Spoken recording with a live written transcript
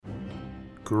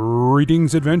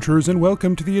Greetings, adventurers, and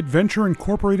welcome to the Adventure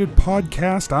Incorporated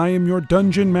podcast. I am your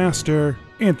Dungeon Master,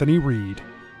 Anthony Reed.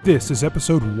 This is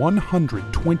episode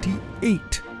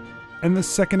 128, and the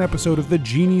second episode of the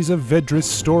Genies of Vedris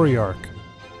story arc.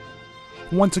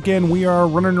 Once again, we are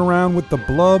running around with the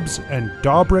Blubs and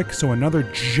Dobrik, so another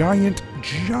giant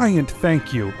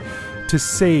thank you to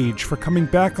Sage for coming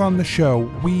back on the show.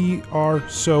 We are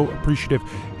so appreciative.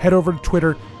 Head over to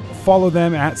Twitter, follow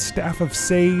them at Staff of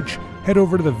Sage. Head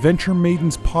over to the Venture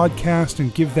Maidens podcast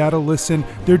and give that a listen.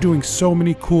 They're doing so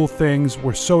many cool things.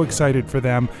 We're so excited for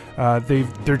them.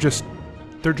 They're just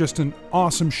an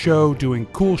awesome show doing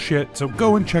cool shit, so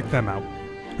go and check them out.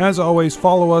 As always,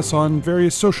 follow us on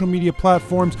various social media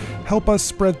platforms. Help us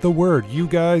spread the word. You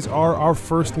guys are our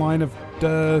first line of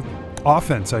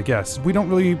offense, I guess. We don't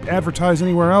really advertise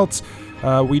anywhere else.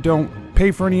 We don't pay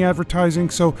for any advertising,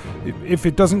 so if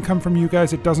it doesn't come from you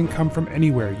guys, it doesn't come from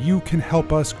anywhere. You can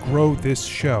help us grow this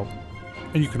show.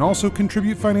 And you can also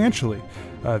contribute financially.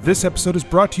 This episode is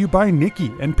brought to you by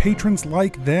Nikki and patrons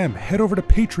like them. Head over to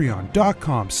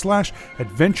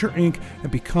patreon.com/adventureinc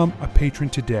and become a patron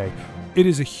today. It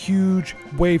is a huge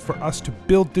way for us to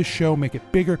build this show, make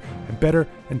it bigger and better,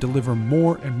 and deliver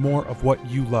more and more of what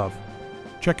you love.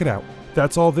 Check it out.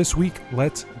 That's all this week.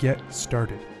 Let's get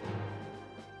started.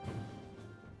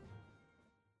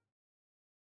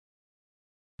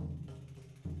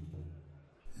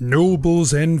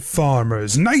 Nobles and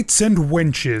farmers, knights and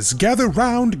wenches, gather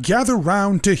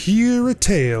round to hear a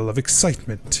tale of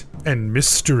excitement and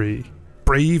mystery.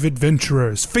 Brave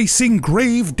adventurers facing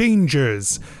grave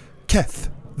dangers.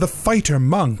 Keth, the fighter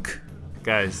monk.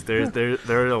 Guys,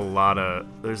 there's a lot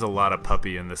of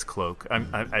puppy in this cloak. I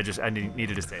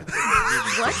needed to say it.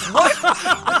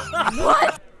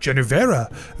 What?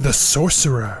 Genevera, the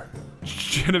sorcerer.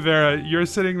 Genevera, you're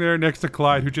sitting there next to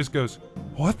Clyde, who just goes,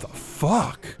 "What the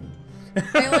fuck?"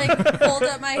 I hold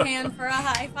up my hand for a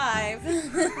high five.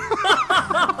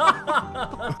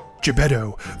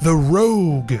 Gebetto, the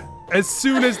rogue. As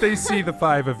soon as they see the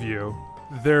five of you,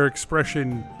 their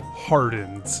expression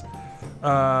hardens.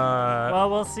 Well,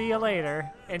 we'll see you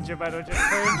later. And Gebetto just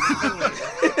turns.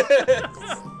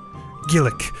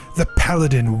 Gillick, the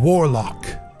paladin warlock.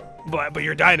 But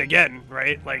you're dying again,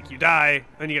 right? Like, you die,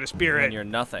 then you get a spirit. And you're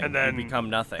nothing. And then you become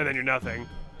nothing. And then you're nothing.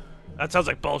 That sounds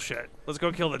like bullshit. Let's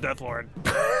go kill the Death Lord.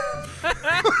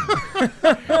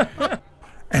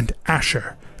 And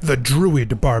Asher, the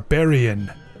druid barbarian.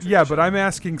 Yeah, but I'm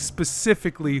asking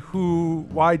specifically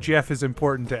why Jeff is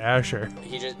important to Asher.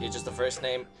 It's just the first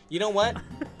name. You know what?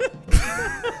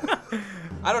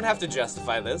 I don't have to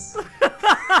justify this.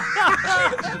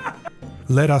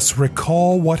 Let us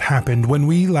recall what happened when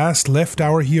we last left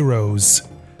our heroes.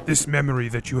 This memory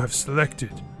that you have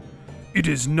selected, it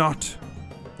is not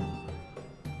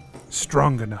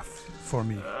strong enough for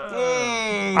me.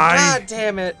 God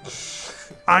damn it.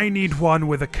 I need one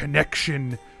with a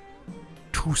connection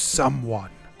to someone.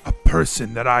 A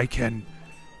person that I can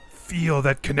feel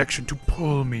that connection to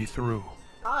pull me through.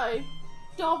 I,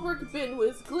 Dobrik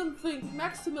Binwiz, Glimfink,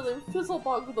 Maximilian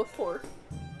Fizzlebog the Fourth.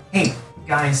 Hey,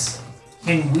 guys,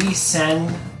 can we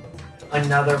send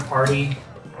another party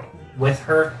with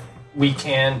her? We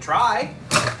can try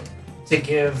to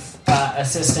give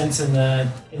assistance in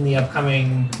the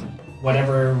upcoming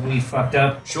whatever we fucked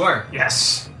up. Sure.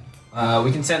 Yes.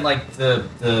 We can send like the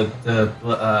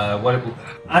what?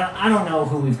 I don't know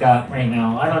who we've got right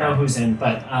now. I don't know who's in,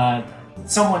 but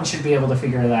someone should be able to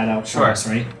figure that out for us,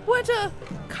 right? What a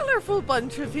colorful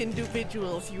bunch of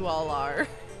individuals you all are.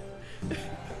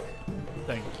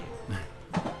 Thank you.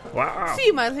 Wow.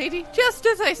 See, my lady, just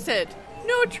as I said,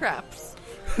 no traps.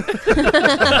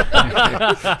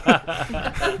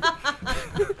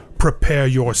 Prepare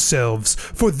yourselves,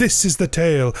 for this is the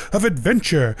tale of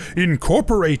Adventure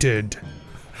Incorporated.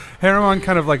 Haramon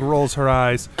kind of rolls her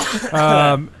eyes,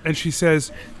 and she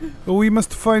says, "We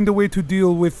must find a way to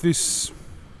deal with this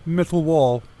metal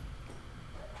wall."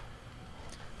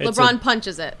 LeBron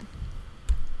punches it.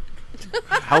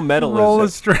 How metal Roll a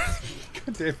is it? strength.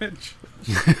 God damn it.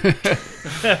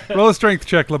 Roll a strength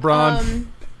check, LeBron.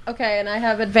 Okay, and I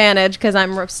have advantage because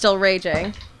I'm still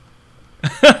raging.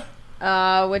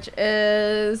 Which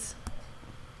is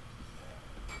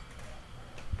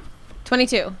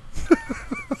 22.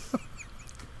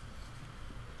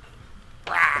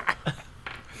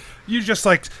 You just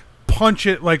punch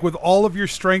it with all of your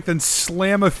strength and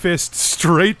slam a fist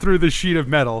straight through the sheet of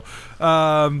metal.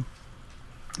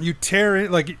 You tear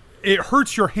it, it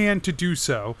hurts your hand to do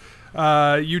so.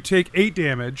 You take 8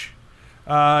 damage.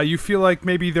 You feel like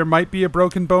maybe there might be a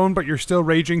broken bone, but you're still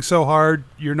raging so hard,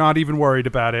 you're not even worried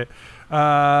about it.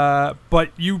 But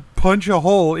you punch a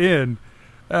hole in,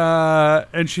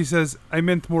 And she says, I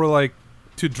meant more like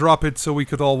to drop it so we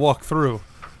could all walk through.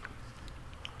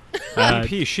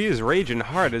 EP, she is raging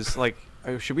hard. Is like,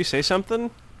 should we say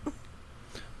something?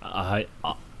 I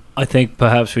think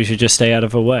perhaps we should just stay out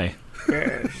of her way.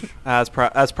 That's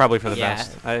probably for the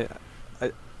best.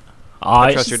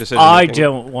 I trust your decision. I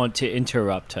don't want to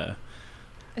interrupt her.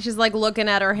 She's like looking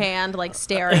at her hand, like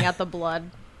staring at the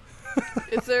blood.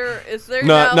 Is there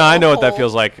No, I know what that hole?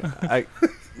 feels like. I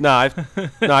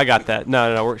got that.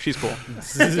 No, she's cool.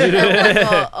 Is there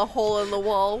like a hole in the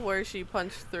wall where she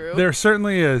punched through? There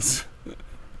certainly is.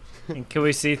 And can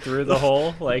we see through the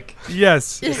hole? Like,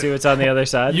 Yes. to see what's on the other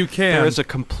side? You can. There is a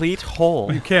complete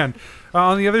hole. You can.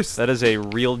 On the other side. That is a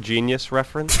real genius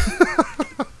reference.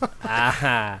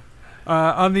 Aha.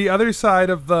 On the other side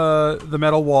of the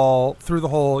metal wall, through the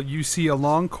hole, you see a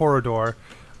long corridor.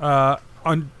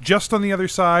 Just on the other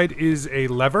side is a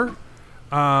lever,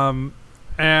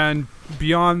 and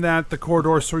beyond that, the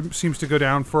corridor seems to go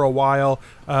down for a while,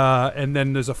 and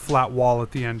then there's a flat wall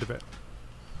at the end of it.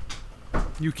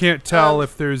 You can't tell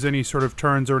if there's any sort of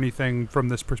turns or anything from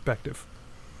this perspective.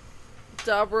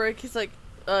 Dobrik, he's like,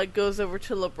 goes over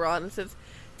to LeBron and says,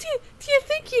 Do you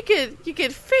think you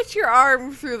could fit your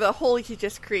arm through the hole you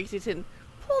just created and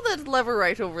pull that lever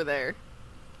right over there?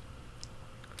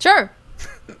 Sure.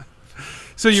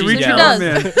 So you reach your arm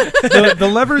in. The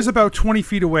lever is about 20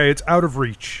 feet away. It's out of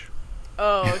reach.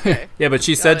 Oh, okay. Yeah, but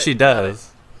she said she does.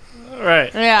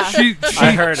 Right. Yeah.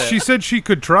 I heard it. She said she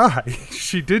could try.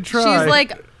 She did try. She's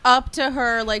like up to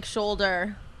her like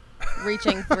shoulder,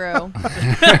 reaching through,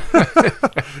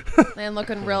 and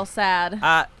looking real sad.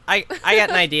 I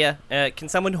got an idea. Can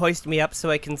someone hoist me up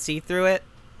so I can see through it?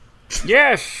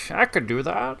 Yes, I could do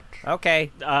that.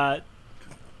 Okay.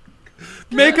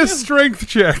 Make a strength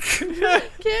check. Can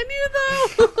you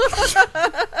though?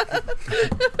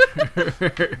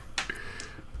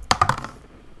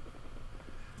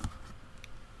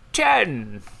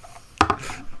 10.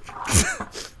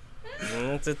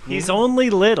 He's only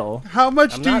little. How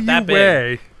much I'm do not you that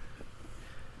big.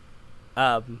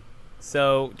 weigh?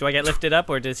 So do I get lifted up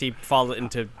or does he fall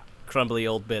into crumbly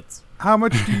old bits? How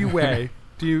much do you weigh?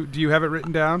 Do you have it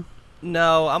written down?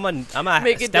 No, I'm a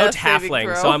Make a stout death saving halfling,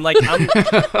 throw. so I'm like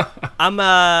I'm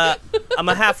a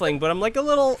halfling, but I'm a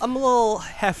little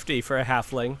hefty for a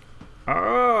halfling.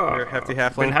 Oh, You're a hefty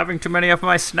halfling. been having too many of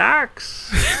my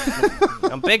snacks.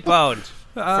 I'm big boned.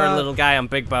 For a little guy, I'm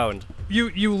big boned.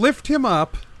 You lift him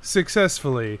up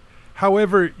successfully.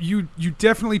 However, you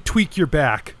definitely tweak your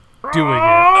back doing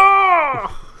it.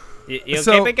 You okay,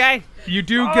 So- big guy? You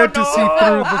do get to see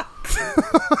through the.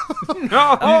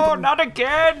 No, not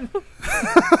again.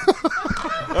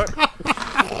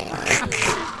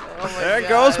 There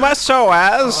goes my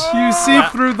psoas. You see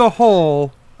through the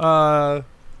hole. The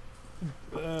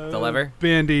lever?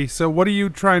 Bandy. So what are you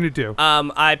trying to do?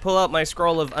 I pull out my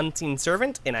scroll of unseen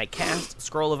servant and I cast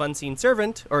scroll of unseen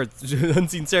servant or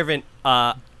unseen servant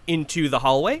into the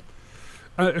hallway.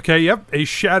 Okay, yep. A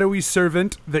shadowy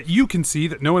servant that you can see,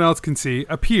 that no one else can see,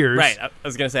 appears. Right, I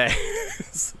was gonna say.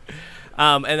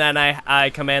 And then I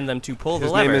command them to pull the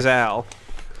His lever. name is Al.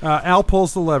 Al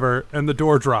pulls the lever, and the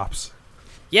door drops.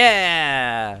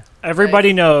 Yeah.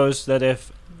 Everybody knows that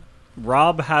if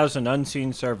Rob has an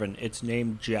unseen servant, it's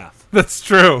named Jeff. That's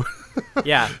true.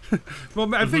 Yeah.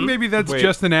 Well, I think maybe that's Wait,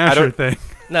 just an I Asher don't- thing.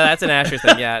 No, that's an Asher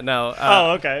thing. Yeah. No.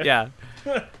 Oh, okay. Yeah.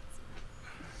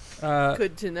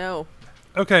 Good to know.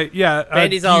 Okay, yeah.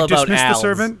 Bandy's do all you about dismiss the owls.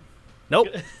 servant? Nope.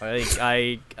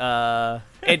 I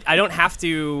don't have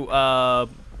to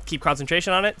keep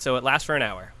concentration on it, so it lasts for an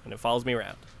hour and it follows me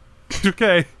around.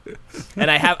 Okay. And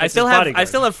I his still bodyguard.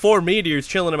 have 4 meteors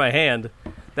chilling in my hand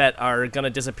that are gonna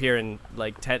disappear in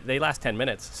like they last 10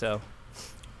 minutes. So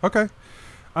Okay.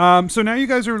 So now you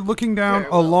guys are looking down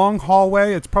a long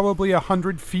hallway. It's probably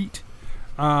 100 feet.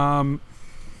 And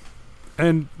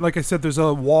like I said, there's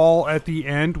a wall at the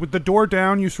end. With the door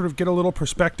down, you sort of get a little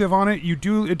perspective on it.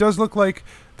 It does look like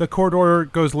the corridor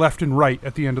goes left and right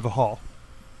at the end of the hall.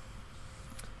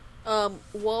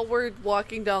 While we're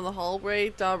walking down the hallway,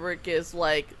 Dobrik is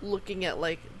like looking at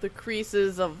like the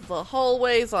creases of the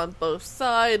hallways on both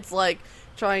sides, like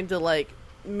trying to like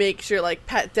make sure like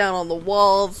pat down on the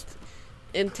walls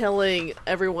and telling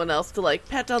everyone else to like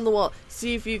pat down the wall,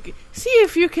 see if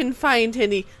you can find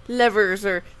any levers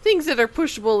or things that are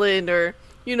pushable in, or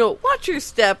watch your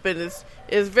step, and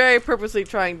is very purposely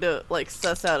trying to like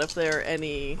suss out if there are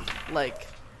any like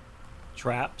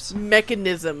Traps?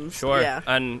 mechanisms. sure. Yeah.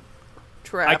 And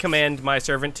Traps. I command my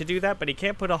servant to do that, but he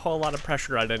can't put a whole lot of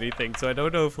pressure on anything, so I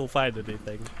don't know if he'll find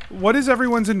anything. What is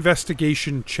everyone's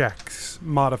investigation checks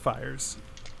modifiers?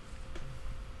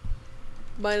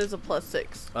 Mine is a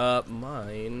 +6.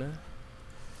 Mine.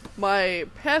 My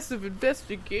passive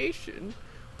investigation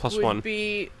would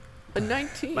be a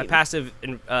 19. My passive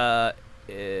or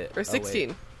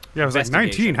 16. Yeah, I was like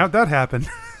 19. How'd that happen?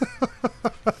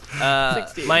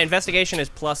 16. My investigation is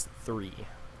 +3.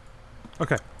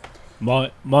 Okay.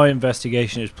 My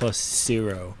investigation is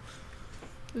 +0.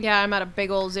 Yeah, I'm at a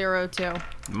big old 0 too.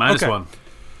 -1.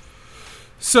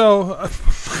 So, are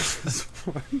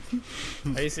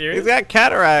you serious? He's got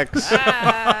cataracts.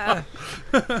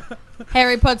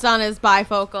 Harry puts on his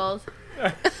bifocals.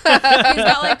 He's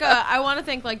got like I want to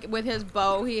think like with his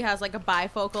bow, he has like a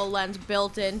bifocal lens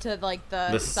built into like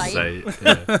the sight.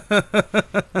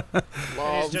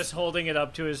 He's just holding it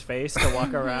up to his face to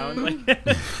walk around.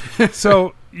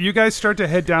 So you guys start to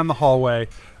head down the hallway.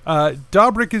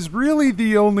 Dobrik is really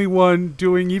the only one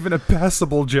doing even a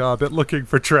passable job at looking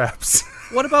for traps.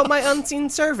 What about my unseen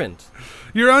servant?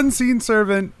 Your unseen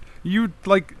servant, you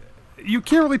can't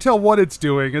really tell what it's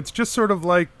doing. It's just sort of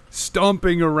like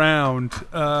stomping around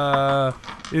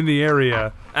in the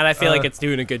area. And I feel like it's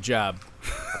doing a good job.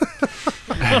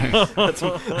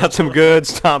 That's some good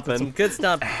stomping. Some good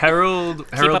stomping. Harold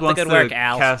Keep up the wants good to work,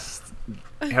 Al. cast.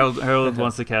 Harold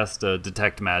wants to cast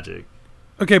Detect Magic.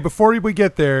 Okay, before we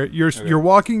get there, you're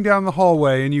walking down the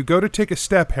hallway and you go to take a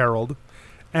step, Harold,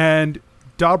 and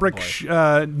Dobrik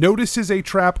notices a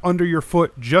trap under your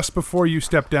foot just before you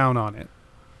step down on it.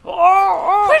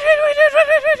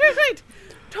 Wait!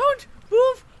 Don't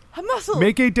move a muscle.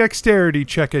 Make a dexterity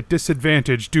check at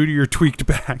disadvantage due to your tweaked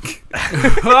back.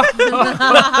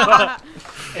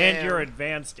 And your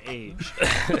advanced age.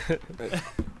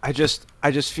 I just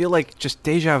feel like just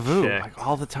deja vu like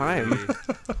all the time.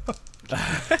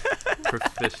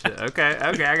 Proficient. Okay,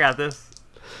 I got this.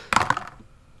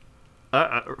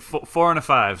 4 and a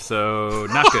 5, so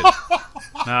not good.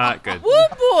 Not good. Woo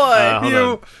boy! Hold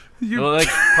on. Well, like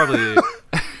probably.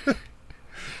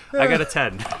 I got a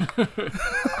 10.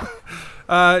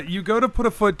 You go to put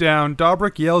a foot down.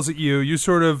 Dobrik yells at you. You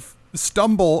sort of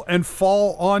stumble and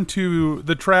fall onto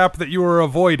the trap that you were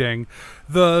avoiding.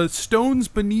 The stones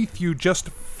beneath you just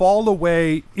fall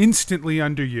away instantly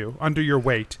under your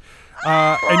weight.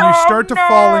 And you start to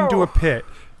fall into a pit.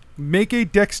 Make a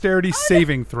dexterity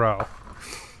saving throw.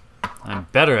 I'm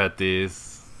better at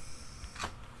these.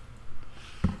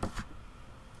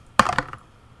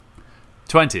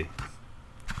 20.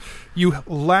 You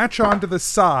latch onto the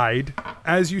side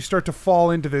as you start to fall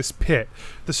into this pit.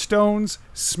 The stones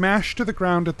smash to the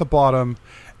ground at the bottom,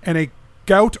 and a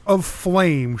gout of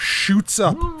flame shoots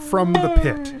up from the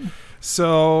pit.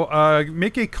 So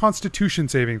make a Constitution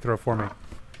saving throw for me.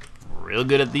 Real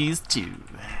good at these too.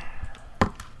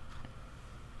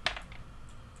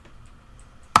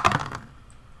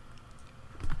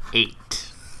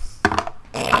 8.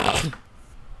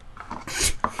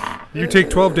 You take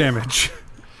 12 damage.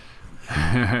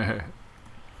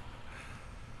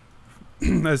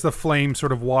 As the flame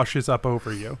sort of washes up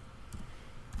over you.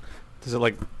 Does it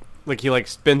like he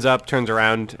spins up, turns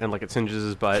around, and like it singes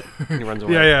his butt and he runs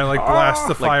away? Yeah, like blasts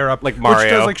the fire up. Like Mario. Which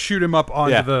does like shoot him up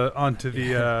onto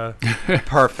the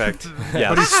Perfect. Yeah.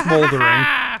 But he's smoldering.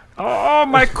 Oh,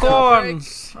 my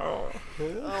corns.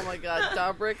 Oh my god,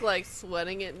 Dobrik like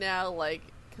sweating it now, like,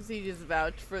 because he just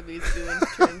vouched for these doings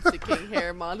turns to King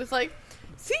Harriman. It's like,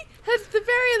 see, at the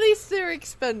very least they're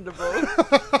expendable.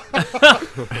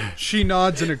 She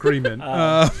nods in agreement.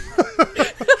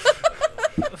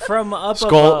 From up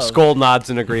above. Skull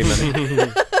nods in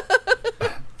agreement.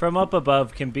 From up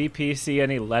above, can BP see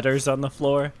any letters on the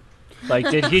floor? Like,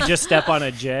 did he just step on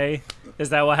a J? Is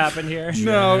that what happened here?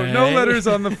 No letters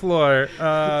on the floor.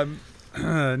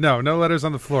 No letters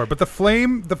on the floor. But the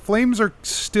flames are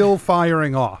still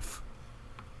firing off.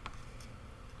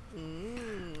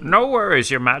 No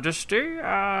worries, Your Majesty.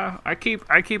 I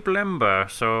keep limber,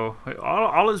 so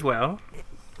all is well.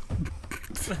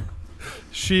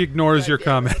 She ignores your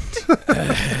comment.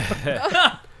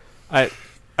 I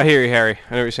hear you, Harry.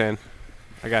 I know what you're saying.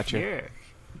 I got you. Yeah.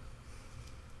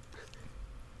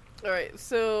 Alright,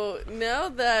 so now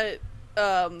that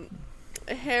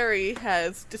Harry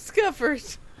has discovered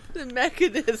the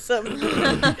mechanism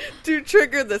to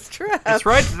trigger this trap. It's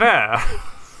right there.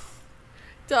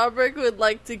 Dobrik would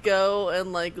like to go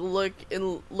and like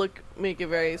make a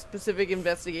very specific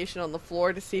investigation on the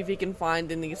floor to see if he can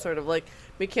find any sort of like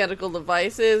mechanical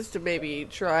devices to maybe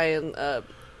try and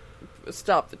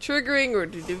stop the triggering or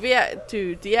to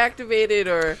deactivate it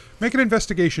or make an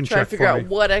investigation try check to figure for out me.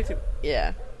 what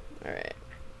yeah. All right.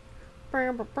 Where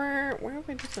have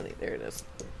I just done it? There it is.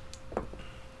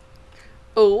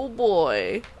 Oh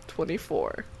boy,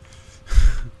 24.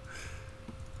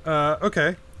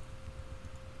 Okay.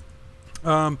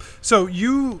 So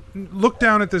you look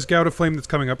down at this gout of flame that's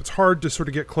coming up. It's hard to sort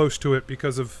of get close to it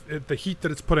because of the heat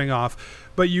that it's putting off.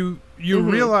 But you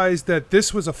realize that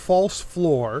this was a false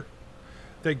floor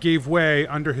that gave way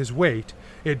under his weight.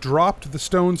 It dropped the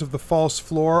stones of the false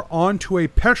floor onto a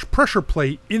pressure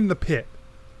plate in the pit.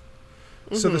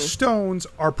 So the stones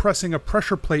are pressing a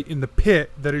pressure plate in the pit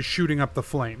that is shooting up the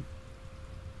flame.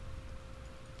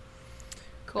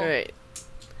 Cool. All right.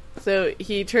 So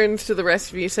he turns to the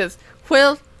rest of you and says,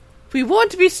 well, we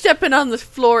won't be stepping on the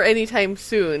floor anytime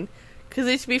soon, because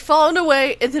it'll be falling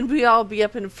away and then we all be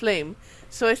up in flame.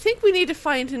 So I think we need to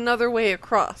find another way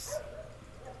across.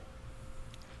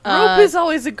 Rope is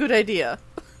always a good idea.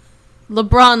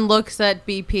 LeBron looks at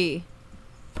BP.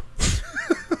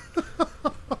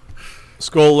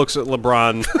 Skull looks at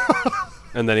LeBron,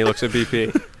 and then he looks at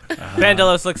BP.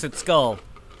 Vandalos looks at Skull.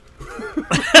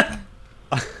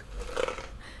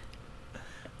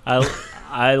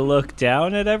 I look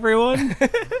down at everyone.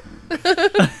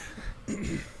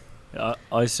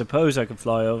 I suppose I could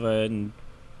fly over and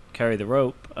carry the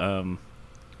rope.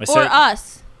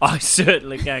 Us. I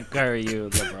certainly can't carry you,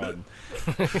 LeBron.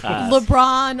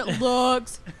 LeBron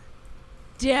looks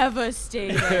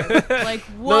devastated. Like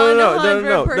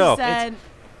 100%.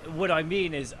 What I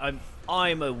mean is, I'm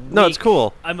a weak, no, it's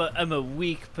cool. I'm a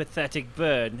weak, pathetic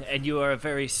bird, and you are a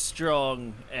very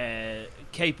strong,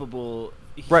 capable.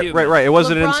 Right. It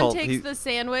wasn't an insult. LeBron takes the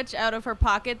sandwich out of her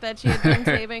pocket that she had been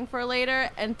saving for later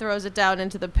and throws it down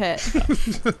into the pit.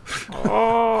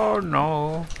 Oh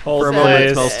no! For a moment,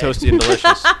 it smells toasty and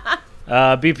delicious.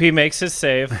 BP makes his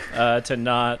save to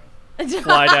not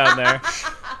fly down there,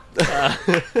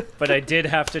 but I did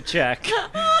have to check. She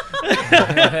didn't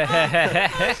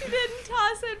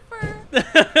toss it for.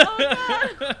 Oh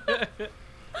god!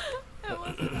 It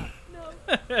wasn't. No.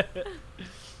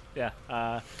 Yeah,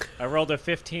 I rolled a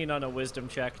 15 on a wisdom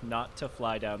check not to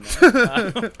fly down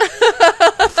there.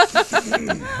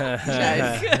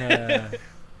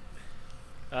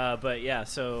 But yeah,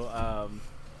 so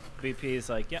BP is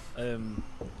like,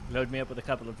 load me up with a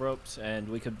couple of ropes, and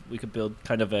we could build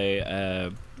kind of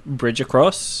a bridge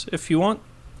across if you want.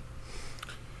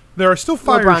 There are still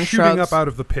fires shooting up out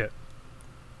of the pit.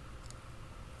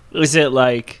 Is it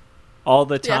like all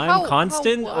the time,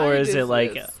 constant, or is it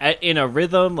like in a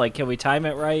rhythm? Like, can we time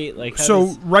it right? Like,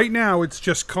 right now it's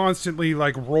just constantly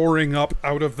like roaring up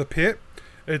out of the pit.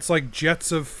 It's like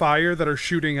jets of fire that are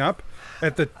shooting up.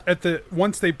 At the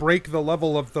once they break the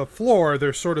level of the floor,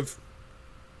 they're sort of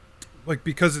like,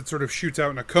 because it sort of shoots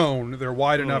out in a cone. They're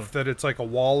wide enough that it's like a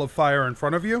wall of fire in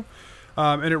front of you,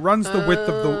 and it runs the width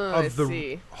of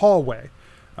the hallway.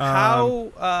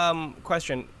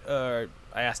 Question.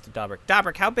 I asked Dobrik.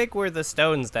 Dobrik, how big were the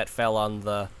stones that fell on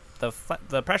the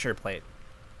pressure plate?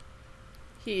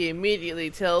 He immediately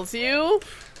tells you.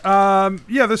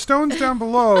 The stones down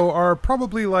below are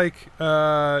probably like.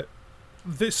 So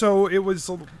it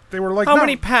was. They were like. How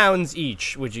many pounds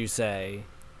each would you say?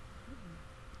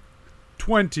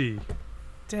 20.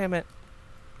 Damn it.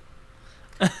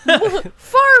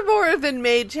 Far more than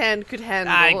Mage Hand could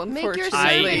handle.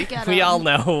 Unfortunately, we all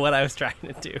know what I was trying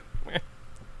to do.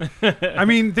 I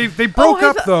mean, they broke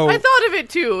up though. I thought of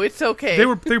it too. It's okay.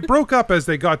 They broke up as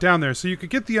they got down there, so you could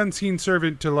get the Unseen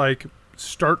Servant to like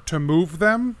start to move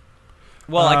them.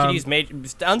 Well, I could use Mage.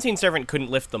 Unseen Servant couldn't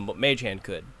lift them, but Mage Hand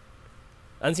could.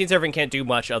 Unseen Servant can't do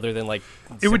much other than like.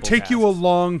 It would take you a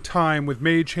long time with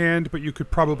Mage Hand, but you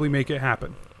could probably make it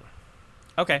happen.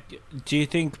 Okay. Do you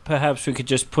think perhaps we could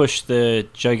just push the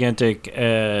gigantic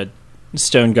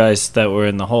stone guys that were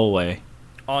in the hallway?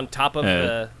 On top of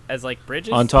as like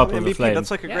bridges? On top of the flame.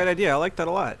 That's like a great idea. I like that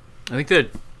a lot. I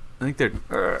think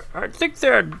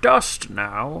they're dust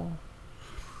now.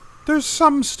 There's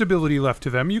some stability left to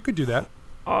them. You could do that.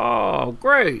 Oh,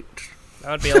 great.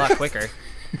 That would be a lot quicker.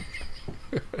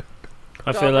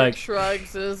 I feel like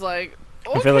shrugs is like,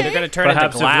 okay. I feel like they're going to turn into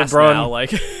glass now. Like,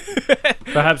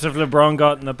 perhaps if LeBron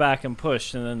got in the back and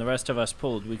pushed, and then the rest of us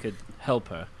pulled, we could help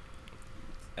her.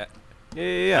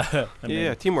 Yeah. I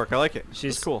mean, Teamwork. I like it.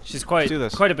 She's That's cool. She's quite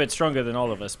a bit stronger than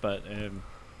all of us, but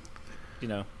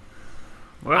Well,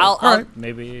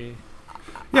 maybe.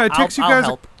 Yeah, it takes you guys.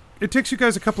 Help. It takes you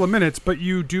guys a couple of minutes, but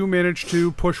you do manage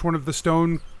to push one of the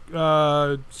stone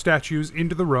statues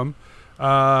into the room.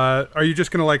 Are you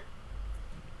just gonna like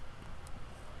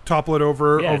topple it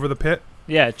over the pit?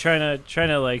 Yeah, trying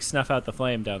to like snuff out the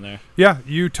flame down there. Yeah,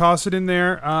 you toss it in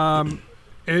there.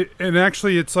 And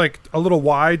actually, it's like a little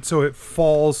wide, so it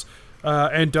falls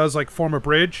and does like form a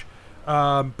bridge.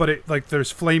 But it like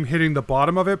there's flame hitting the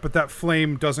bottom of it, but that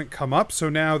flame doesn't come up. So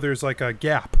now there's like a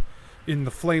gap in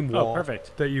the flame wall. Oh,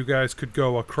 perfect. That you guys could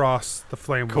go across the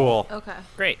flame wall. Okay.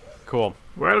 Great. Cool.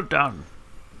 Well done.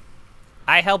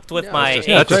 I helped with my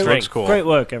that just great looks cool. Great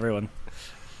work, everyone.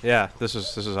 Yeah, this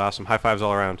is awesome. High fives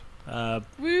all around.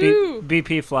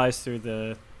 BP flies through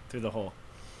the hole.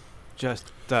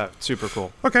 Just super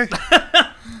cool. Okay.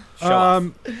 Show off.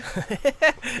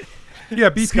 Yeah,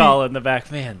 BP. Skull in the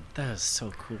back. Man, that is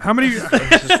so cool. How many?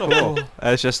 Cool.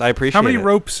 It's just I appreciate. How many it.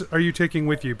 ropes are you taking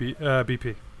with you,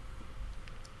 BP?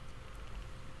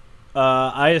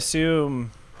 I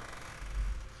assume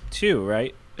 2,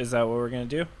 right? Is that what we're gonna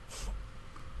do?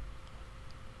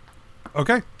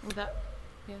 Okay.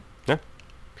 Yeah.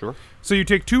 Sure. So you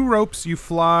take 2 ropes, you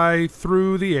fly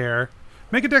through the air.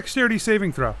 Make a dexterity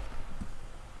saving throw.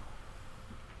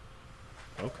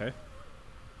 Okay.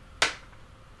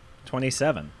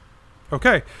 27.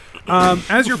 Okay.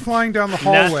 As you're flying down the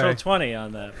hallway... Natural 20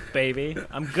 on that, baby.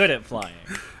 I'm good at flying.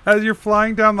 As you're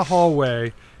flying down the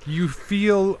hallway, you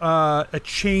feel a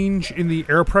change in the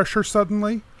air pressure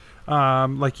suddenly.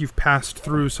 Like you've passed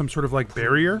through some sort of like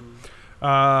barrier.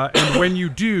 And when you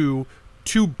do,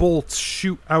 2 bolts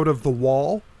shoot out of the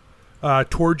wall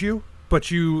toward you, but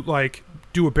you like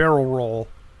do a barrel roll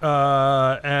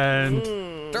and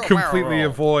completely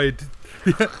avoid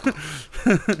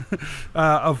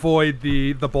avoid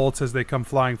the bolts as they come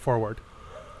flying forward.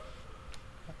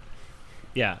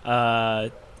 Yeah.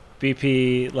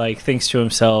 BP like thinks to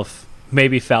himself,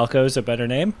 maybe Falco's a better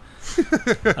name,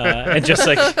 and just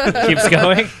like keeps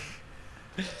going.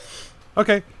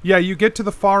 Okay. Yeah, you get to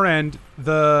the far end.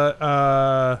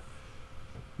 The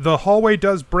hallway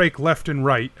does break left and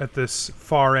right at this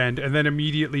far end, and then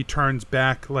immediately turns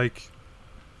back like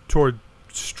toward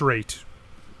straight.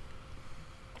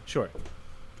 Sure.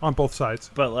 On both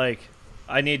sides. But like,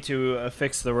 I need to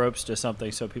affix the ropes to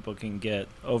something so people can get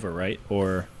over, right?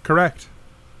 Or correct.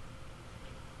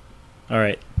 All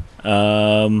right.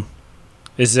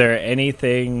 Is there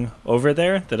anything over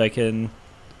there that I can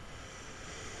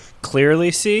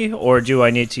clearly see, or do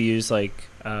I need to use like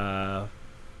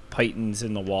pythons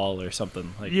in the wall or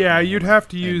something? Like yeah, you'd have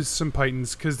to use some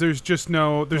pythons because there's just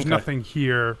nothing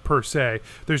here per se.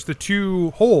 There's the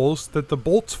 2 holes that the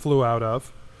bolts flew out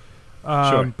of,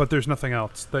 sure. But there's nothing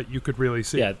else that you could really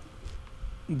see. Yeah.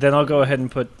 Then I'll go ahead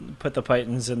and put the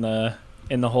pythons in the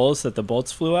holes that the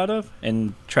bolts flew out of,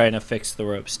 and try and affix the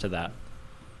ropes to that.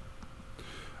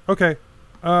 Okay.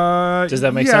 Does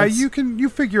that make sense? Yeah, you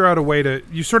figure out a way to.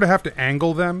 You sort of have to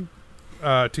angle them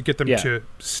to get them to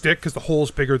stick because the hole's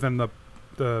bigger than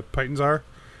the pythons are.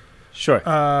 Sure.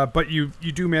 But you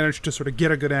do manage to sort of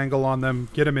get a good angle on them,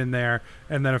 get them in there,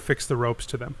 and then affix the ropes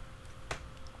to them.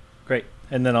 Great.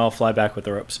 And then I'll fly back with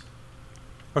the ropes.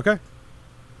 Okay.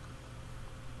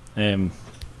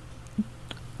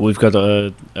 We've got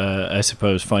to, I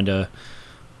suppose, find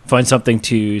something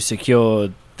to secure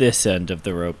this end of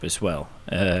the rope as well.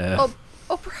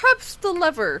 Perhaps the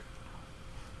lever.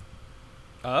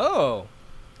 Oh,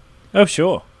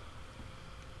 sure.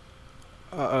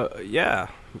 Yeah,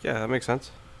 that makes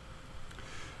sense.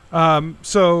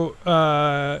 So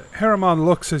Haramon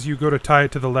looks as you go to tie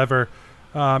it to the lever,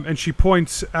 and she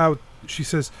points out. She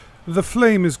says, "The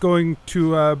flame is going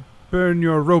to burn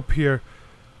your rope here.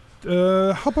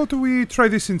 How about we try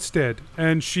this instead?"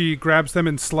 And she grabs them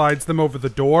and slides them over the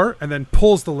door, and then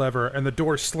pulls the lever, and the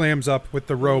door slams up with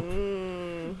the rope.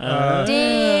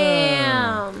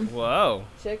 Damn! Whoa!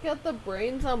 Check out the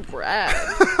brains on Brad.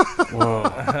 Whoa!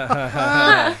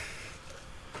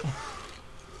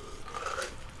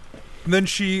 And then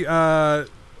she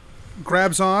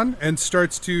grabs on and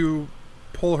starts to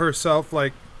pull herself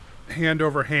like hand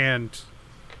over hand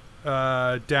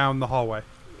down the hallway.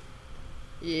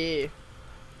 Yeah.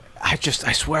 I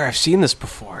swear I've seen this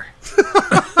before.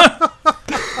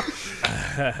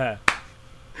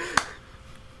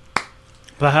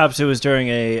 Perhaps it was during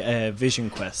a vision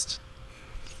quest.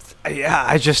 Yeah,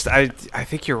 I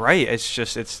think you're right. It's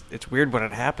just it's weird when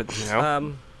it happens, you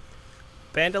know.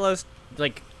 Bandelos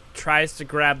like tries to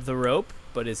grab the rope,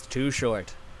 but is too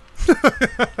short.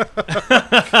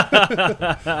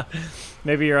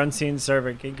 Maybe your unseen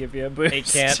servant can give you a boost. He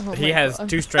can't. Oh He my has God.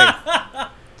 2 strength.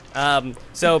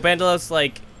 So Bandelos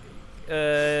like,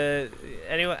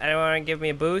 anyone want to give me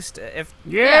a boost? If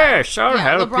Yes, I'll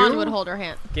help LeBron you. would hold her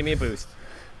hand. give me a boost.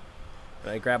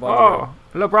 I grab all the rope.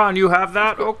 Oh, LeBron, you have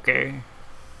that? Okay.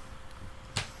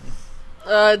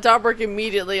 Dobrik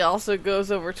immediately also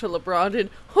goes over to LeBron and,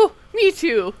 oh, me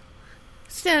too.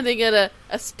 Standing at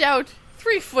a stout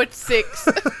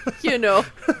 3'6", you know.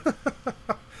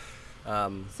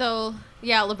 So,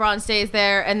 yeah, LeBron stays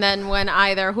there, and then when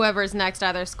whoever's next,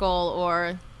 either Skull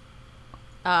or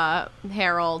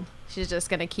Harold, she's just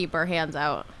going to keep her hands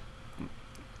out.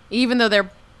 Even though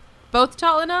they're both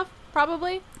tall enough?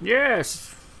 probably.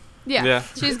 Yes. Yeah.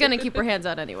 She's gonna keep her hands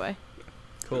out anyway.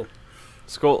 Cool.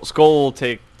 Skull will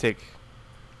take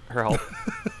her help.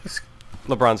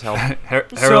 LeBron's help.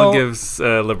 Harold gives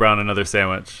LeBron another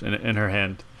sandwich in her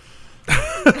hand.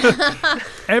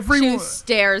 She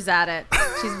stares at it.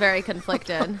 She's very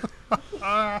conflicted.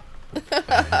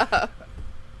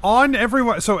 On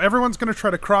everyone, so everyone's going to try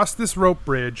to cross this rope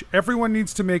bridge. Everyone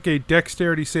needs to make a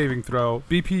dexterity saving throw.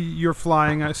 BP, you're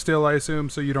flying still, I assume,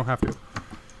 so you don't have to.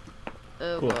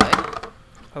 Oh boy.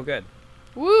 Oh, good.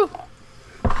 Woo.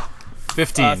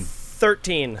 15.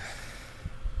 13.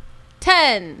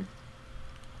 10.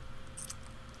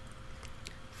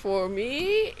 For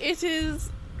me, it is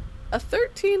a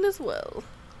 13 as well.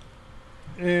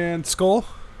 And Skull?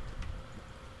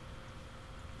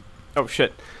 Oh,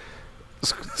 shit.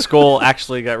 Skull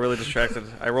actually got really distracted.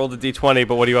 I rolled a d20,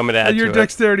 but what do you want me to add Your to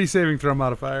dexterity saving throw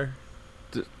modifier.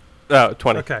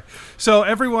 20. Okay. So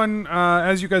everyone,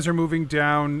 as you guys are moving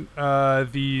down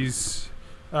the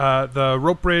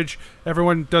rope bridge,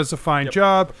 everyone does a fine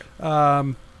job.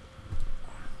 Then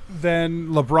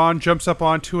LeBron jumps up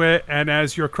onto it, and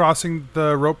as you're crossing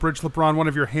the rope bridge, LeBron, one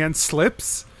of your hands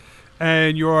slips,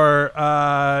 and you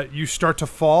start to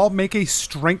fall. Make a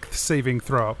strength saving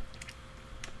throw.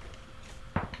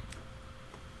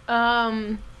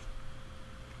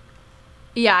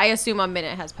 Yeah, I assume a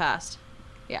minute has passed.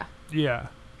 Yeah. Yeah.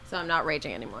 So I'm not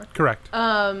raging anymore. Correct.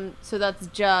 So that's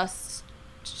just...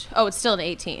 Oh, it's still an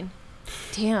 18.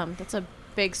 Damn, that's a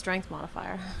big strength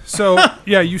modifier. So,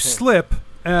 yeah, you slip,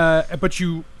 but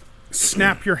you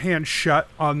snap your hand shut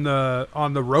on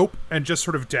the rope and just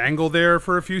sort of dangle there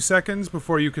for a few seconds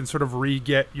before you can sort of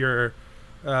re-get your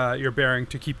bearing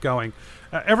to keep going.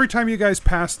 Every time you guys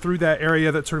pass through that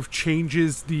area that sort of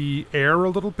changes the air a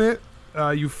little bit,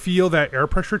 you feel that air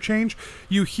pressure change.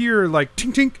 You hear like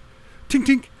tink tink, tink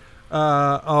tink,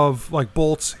 of like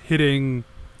bolts hitting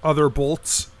other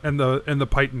bolts and the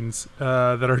pythons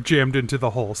that are jammed into the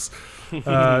holes.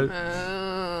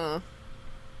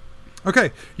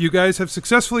 Okay, you guys have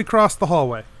successfully crossed the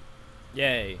hallway.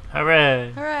 Yay!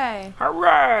 Hooray! Hooray!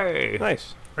 Hooray!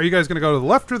 Nice. Are you guys going to go to the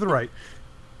left or the right?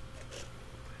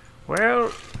 Well,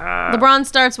 LeBron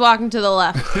starts walking to the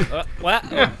left. What?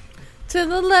 To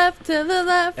the left, to the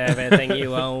left. Everything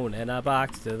you own in a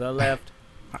box to the left.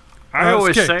 I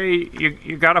always say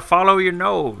you gotta follow your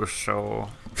nose. So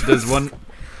does one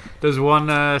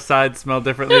side smell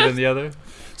differently than the other?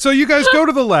 So you guys go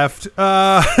to the left.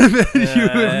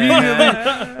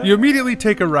 You immediately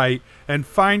take a right and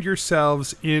find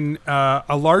yourselves in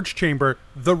a large chamber.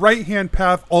 The right-hand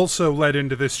path also led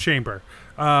into this chamber.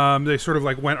 They sort of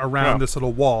like went around this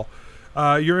little wall.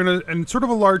 You're in sort of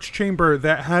a large chamber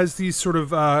that has these sort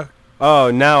of...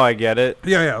 oh, now I get it.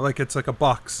 Yeah, like it's like a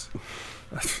box.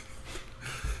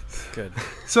 Good.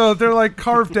 So they're like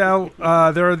carved out.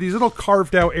 There are these little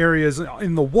carved out areas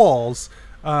in the walls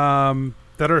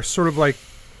that are sort of like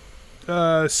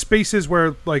spaces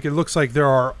where like it looks like there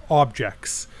are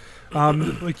objects.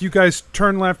 Like you guys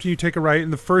turn left and you take a right,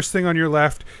 and the first thing on your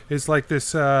left is like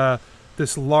this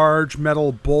large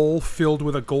metal bowl filled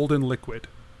with a golden liquid.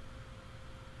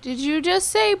 Did you just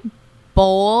say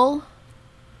bowl?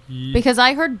 Because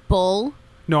I heard bull.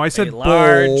 No, I said a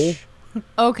large bowl.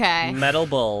 Okay. Metal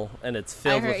bowl, and it's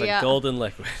filled with a golden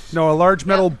liquid. No, a large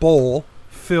metal bowl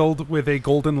filled with a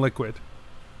golden liquid.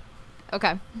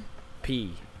 Okay.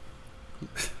 Pee.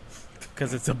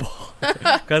 Because it's a bowl.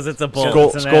 Because it's a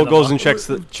bowl. Skull goes and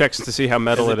checks to see how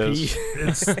metal it is.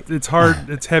 It's hard.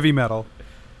 It's heavy metal.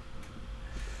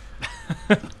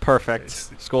 Perfect.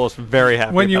 Skull is very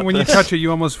happy. When you about this. touch it,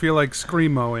 you almost feel like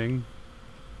screamoing.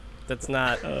 That's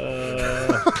not.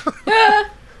 That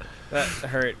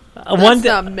hurt. That's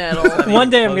not metal. One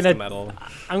day I'm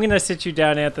gonna sit you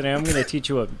down, Anthony. I'm gonna teach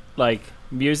you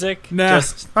music. Nah,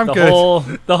 just I'm the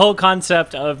good. the whole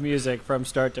concept of music from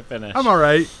start to finish. I'm all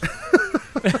right.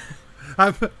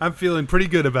 I'm feeling pretty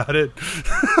good about it.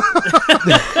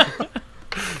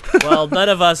 Well, none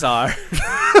of us are.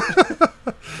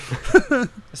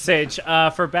 Sage,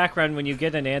 for background, when you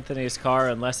get in Anthony's car,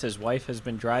 unless his wife has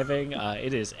been driving,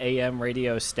 it is AM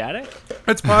radio static.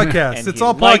 It's podcast. It's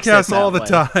all podcasts all the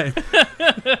time.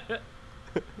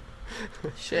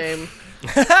 Shame.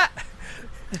 I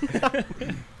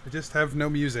just have no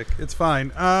music. It's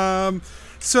fine.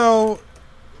 So,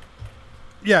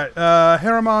 yeah,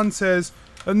 Haramon says,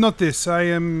 not this. I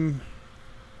am,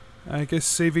 I guess,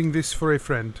 saving this for a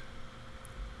friend.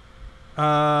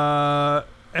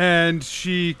 And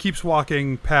she keeps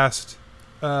walking past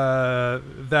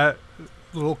that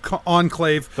little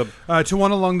enclave to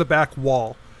one along the back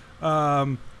wall.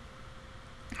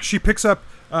 She picks up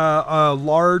a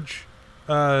large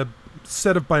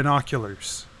set of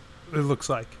binoculars, it looks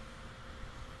like.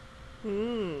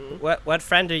 What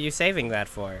friend are you saving that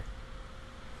for?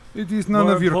 It is none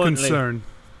of your concern.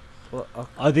 Well,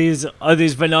 are these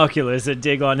binoculars that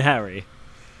dig on Harry?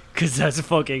 Because that's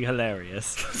fucking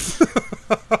hilarious.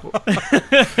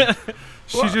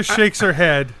 She just shakes her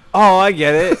head. Oh, I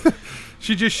get it.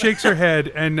 She just shakes her head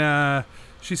and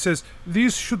she says,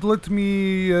 "These should let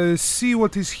me see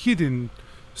what is hidden.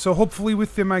 So hopefully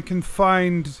with them I can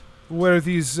find where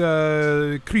these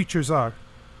creatures are."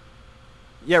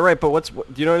 Yeah, right, but do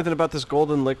you know anything about this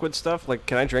golden liquid stuff? Like,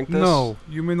 can I drink this? No,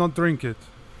 you may not drink it.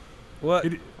 What's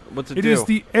it do? It is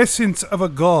the essence of a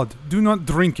god. Do not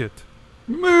drink it.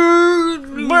 I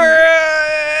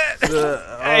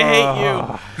hate you.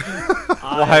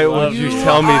 Why would you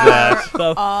tell me that?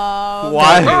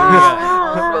 Why?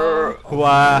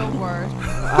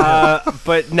 Why?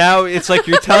 But now it's like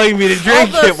you're telling me to drink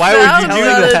it. Why would you do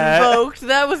that? Invoked.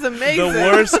 That was amazing. The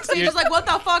worst. So you're just like, what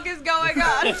the fuck is going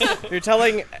on? You're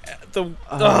telling the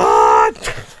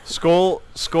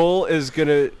Skull is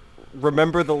gonna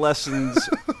remember the lessons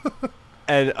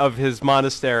and of his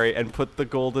monastery and put the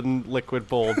golden liquid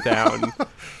bowl down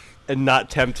and not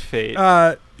tempt fate.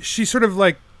 She sort of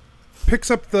like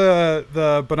picks up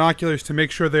the binoculars to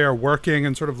make sure they are working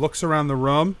and sort of looks around the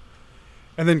room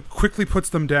and then quickly puts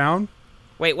them down.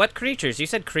 Wait, what creatures? You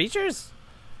said creatures?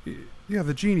 Yeah,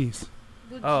 the genies.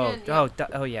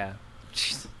 Oh yeah.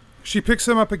 She picks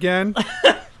them up again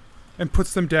and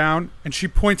puts them down, and she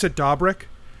points at Dobrik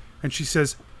and she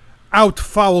says, "Out,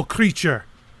 foul creature."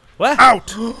 What?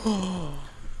 Out!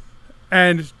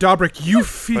 And Dobrik, you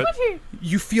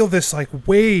feel this like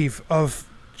wave of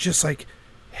just like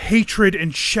hatred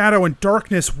and shadow and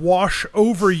darkness wash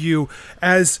over you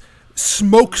as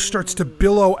smoke starts to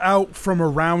billow out from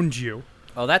around you.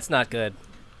 Oh, that's not good.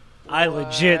 I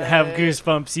legit have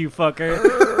goosebumps, you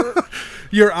fucker.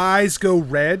 Your eyes go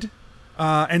red,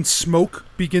 and smoke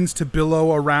begins to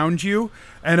billow around you,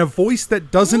 and a voice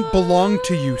that doesn't belong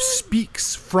to you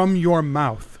speaks from your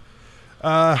mouth.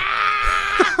 That's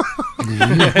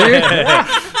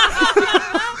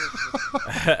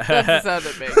the sound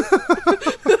it makes.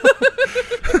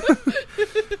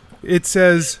 It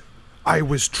says, "I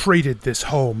was traded this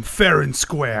home, fair and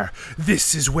square.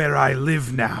 This is where I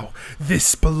live now.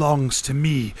 This belongs to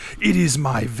me. It is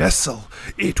my vessel.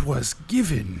 It was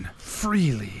given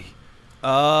freely."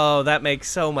 Oh, that makes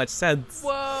so much sense.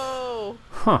 Whoa.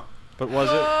 Huh. But was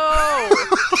it?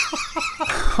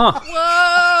 Huh.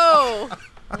 Whoa.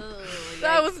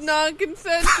 That was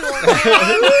non-consensual, man.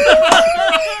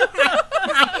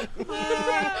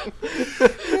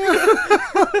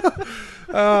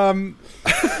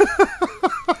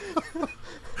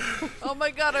 Oh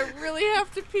my god, I really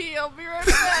have to pee. I'll be right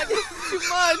back. This is too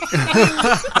much.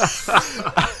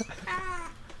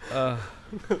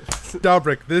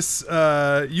 Dobrik, this,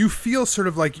 you feel sort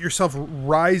of like yourself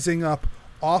rising up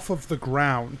off of the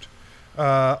ground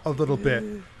a little bit.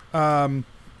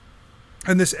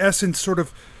 And this essence sort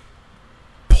of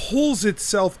pulls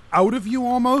itself out of you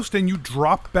almost, and you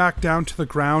drop back down to the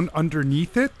ground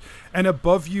underneath it. And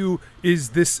above you is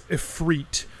this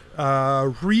Ifrit,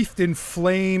 wreathed in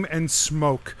flame and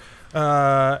smoke.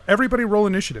 Everybody roll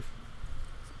initiative.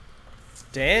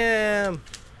 Damn.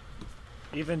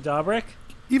 Even Dobrik?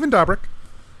 Even Dobrik.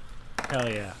 Hell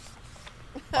yeah.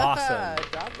 Awesome.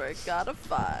 Dobrik got a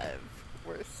 5.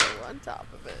 We're so on top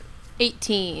of it.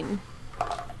 18.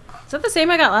 Is that the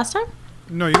same I got last time?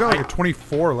 No, you got like a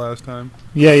 24 last time.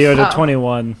 Yeah, you had a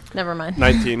 21. Never mind.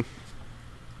 19.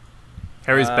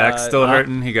 Harry's back's still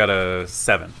hurting. He got a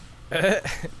 7.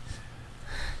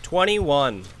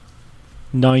 21.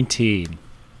 19.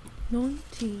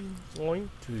 19.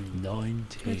 19.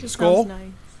 That just Skull? sounds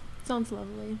nice. Sounds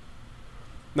lovely.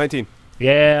 19.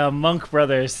 Yeah, Monk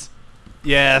Brothers.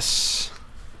 Yes.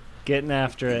 Getting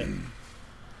after it.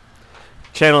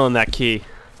 Channeling that key.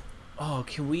 Oh,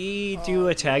 can we do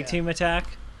a tag team attack?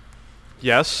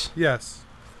 Yes. Yes.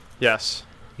 Yes.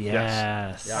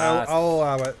 Yes. I'll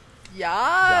allow it. Yes.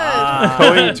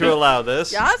 I'm going to allow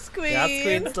this. Yas Queen. Yas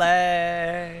Queen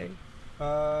Slay.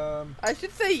 I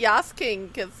should say Yas King,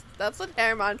 because that's what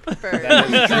Herman prefers. That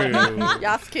is true.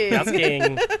 Yas King. Yas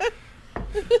King.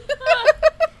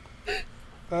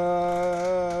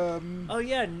 Oh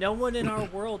yeah, no one in our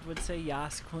world would say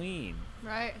Yas Queen.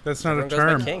 Right. That's not a Everyone goes by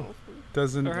term. king.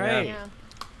 Doesn't. Right. Yeah.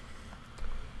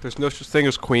 There's no such thing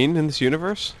as queen in this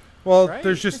universe? Well, Right.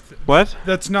 there's just What?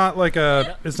 that's not like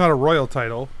a. It's not a royal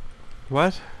title.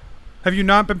 What? Have you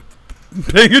not been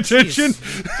paying attention?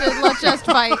 Let's just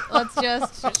fight. Let's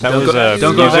just. That was a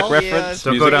don't go music that- reference?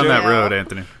 Don't Music go down joke? that road,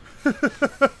 Anthony.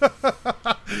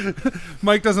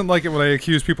 Mike doesn't like it when I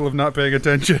accuse people of not paying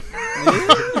attention.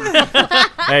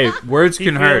 Hey, words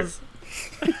can hurt.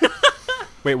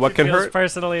 Wait, what can feels hurt?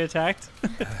 Personally attacked.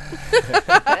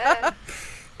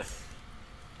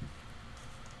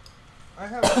 I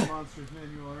have a monster's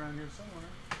manual around here somewhere.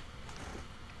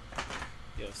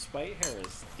 Yo, Spite hair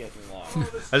is getting long. Oh,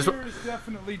 the steer is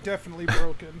definitely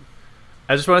broken.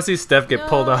 I just want to see Steph get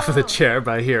pulled off of the chair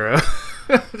by Hero.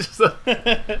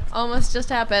 Almost just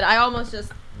happened. I almost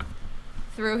just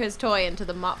threw his toy into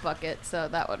the mop bucket, so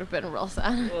that would have been real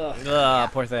sad. Ugh,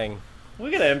 poor thing. We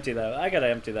gotta empty that. I gotta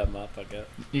empty that mop bucket.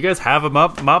 You guys have a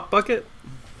mop bucket?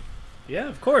 Yeah,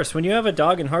 of course. When you have a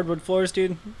dog in hardwood floors,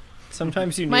 dude,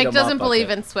 sometimes you need a Mike mop doesn't believe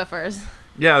bucket. in Swiffers.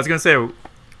 Yeah, I was gonna say.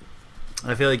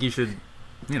 I feel like you should,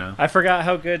 I forgot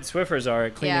how good Swiffers are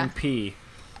at cleaning pee.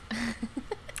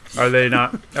 Are they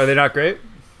not great?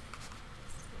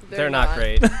 They're not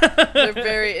great. They're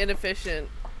very inefficient.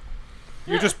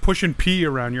 You're just pushing pee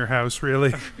around your house,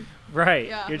 really. Right.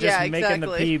 Yeah. You're just Yeah, making the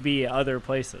exactly. pee be other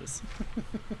places.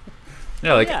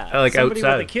 Yeah, like somebody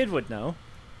outside. with a kid would know.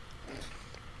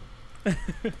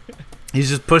 He's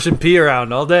just pushing pee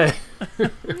around all day.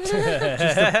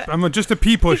 I'm just a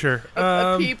pee pusher.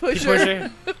 A pee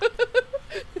pusher.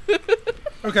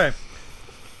 Okay.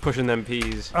 Pushing them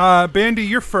peas. Bandy,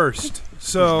 you're first.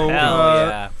 So,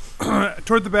 Hell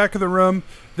toward the back of the room,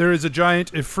 there is a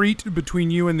giant Ifrit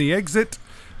between you and the exit,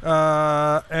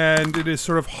 and it is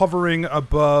sort of hovering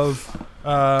above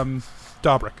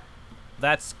Dobrik.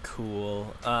 That's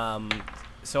cool.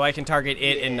 So I can target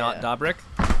it and not Dobrik?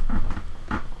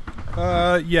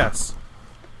 Yes.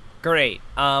 Great.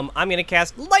 I'm gonna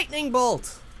cast Lightning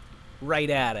Bolt right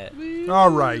at it. All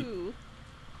right.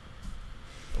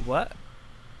 What?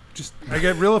 Just I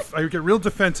get real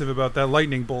defensive about that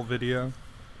lightning bolt video.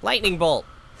 Lightning Bolt.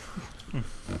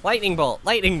 Lightning Bolt.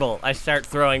 Lightning Bolt. I start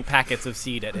throwing packets of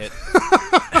seed at it.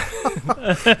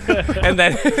 And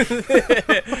then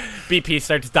BP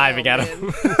starts diving at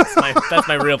him. That's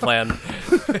my real plan.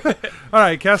 All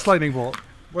right, cast lightning bolt.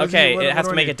 Okay, it has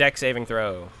to make a dex saving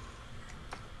throw.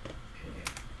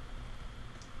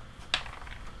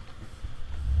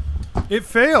 It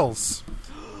fails.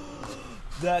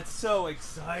 That's so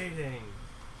exciting.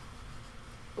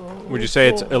 Would you say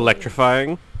it's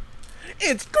electrifying?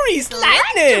 It's grease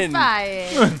lightning!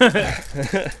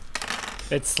 Electrifying.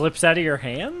 It slips out of your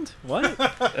hand? What? Oh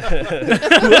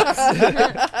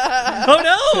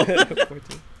no!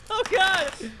 Oh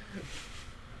god!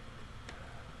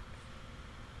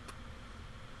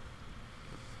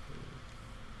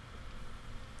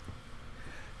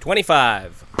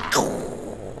 $25.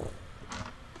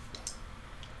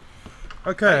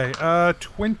 Okay,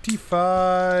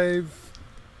 25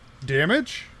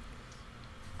 damage?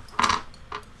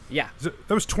 Yeah.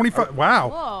 That was 25. Wow.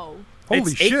 Whoa.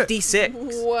 Holy It's shit.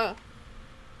 8d6. Wow.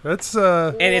 That's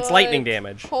And it's What? lightning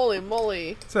damage. Holy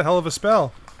moly. it's a hell of a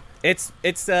spell. It's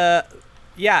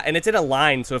yeah, and it's in a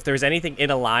line, so if there's anything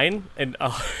in a line, and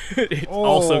it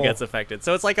also gets affected.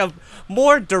 So it's like a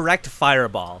more direct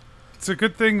fireball. It's a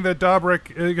good thing that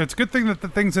it's a good thing that the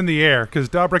thing's in the air, because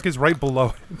Dobrik is right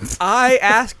below it. I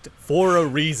asked for a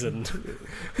reason.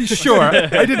 Sure.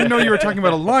 I didn't know you were talking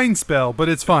about a line spell, but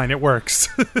it's fine. It works.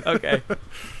 Okay.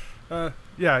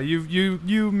 Yeah,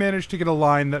 you managed to get a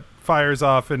line that fires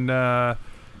off, and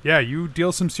yeah, you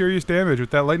deal some serious damage with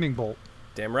that lightning bolt.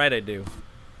 Damn right I do.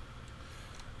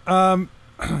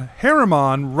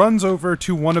 Harriman runs over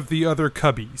to one of the other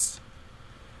cubbies.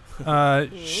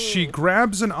 She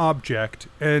grabs an object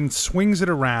and swings it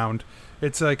around.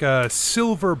 It's like a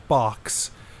silver box,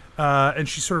 and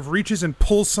she sort of reaches and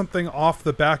pulls something off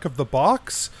the back of the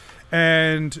box,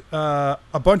 and a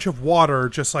bunch of water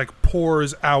just like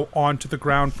pours out onto the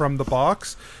ground from the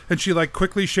box, and she like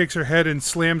quickly shakes her head and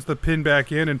slams the pin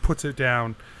back in and puts it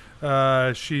down.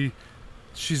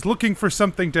 She's looking for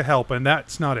something to help, and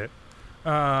that's not it.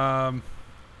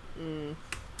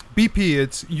 BP,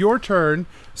 it's your turn.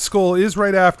 Skull is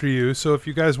right after you, so if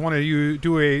you guys want to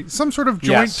do some sort of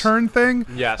joint turn thing,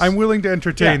 I'm willing to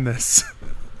entertain this.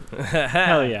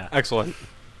 Hell yeah. Excellent.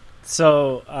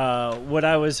 So, what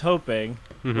I was hoping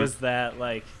was that,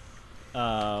 like,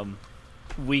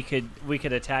 we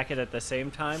could attack it at the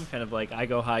same time, kind of like I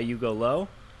go high, you go low.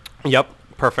 Yep,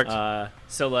 perfect.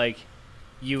 So, like,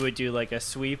 you would do, like, a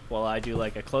sweep while I do,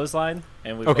 like, a clothesline,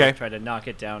 and we Okay. both try to knock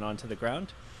it down onto the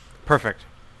ground. Perfect.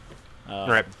 All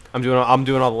right, I'm doing all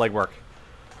the legwork.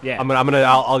 Yeah. I'll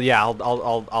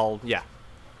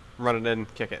run it in,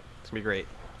 kick it. It's gonna be great.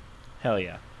 Hell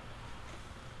yeah.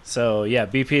 So yeah,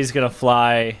 BP is gonna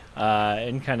fly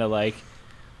and kind of like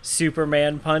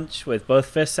Superman punch with both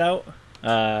fists out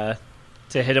to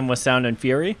hit him with Sound and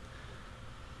Fury.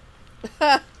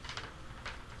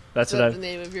 That's Is what that the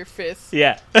name of your fist?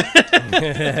 Yeah.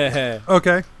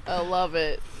 Okay. I love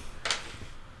it.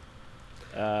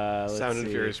 Sound and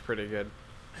Fury is pretty good.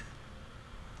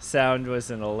 Sound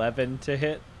was an 11 to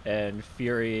hit, and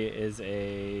Fury is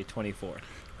a 24.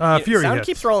 Fury Sound hits.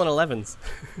 keeps rolling 11s.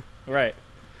 Right.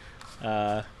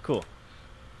 Cool.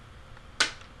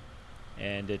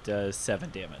 And it does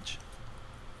 7 damage.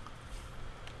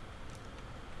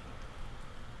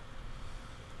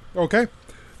 Okay.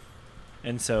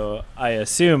 And so I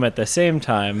assume at the same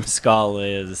time, Skull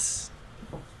is...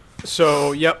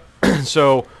 So, yep.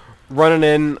 So, running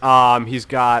in, he's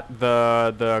got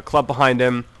the club behind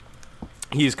him.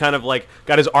 He's kind of like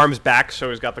got his arms back, so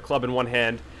he's got the club in one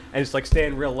hand, and he's like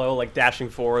staying real low, like dashing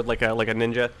forward like a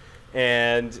ninja.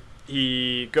 And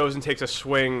he goes and takes a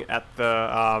swing at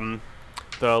the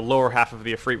lower half of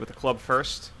the Ifrit with the club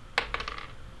first.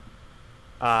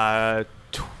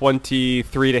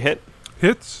 23 to hit.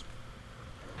 Hits.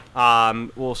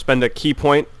 We'll spend a key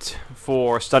point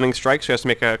for stunning strike, so he has to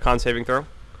make a con saving throw.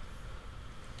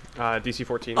 DC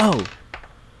 14. Oh,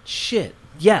 shit.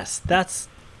 Yes, that's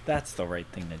the right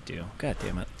thing to do. God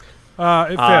damn it.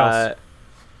 It fails.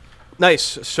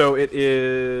 Nice. So it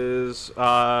is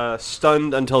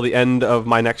stunned until the end of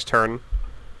my next turn.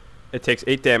 It takes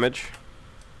 8 damage.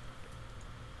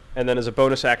 And then as a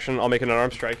bonus action, I'll make an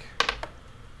unarmed strike.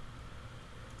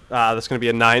 That's going to be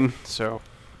a 9, so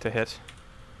to hit.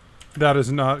 That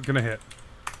is not going to hit.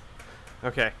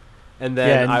 Okay. And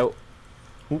then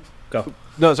go.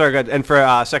 No, sorry, good. And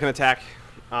for second attack,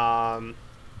 another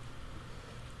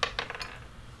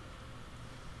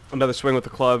swing with the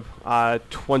club.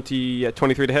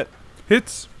 23 to hit.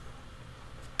 Hits.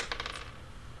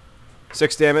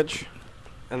 6 damage.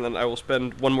 And then I will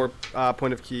spend one more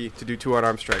point of key to do 2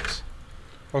 unarmed strikes.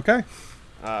 Okay.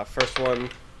 First one,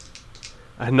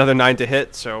 another 9 to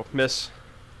hit, so miss.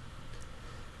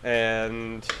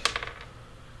 And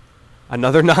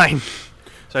another 9.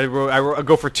 So I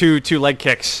go for two leg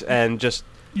kicks and just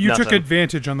nothing. Took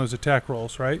advantage on those attack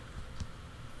rolls, right?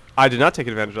 I did not take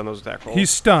advantage on those attack rolls. He's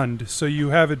stunned, so you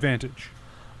have advantage.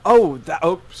 Oh,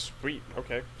 sweet.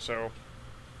 Okay, so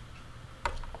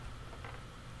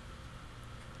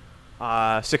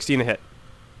 16 to hit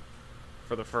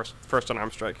for the first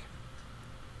unarmed strike.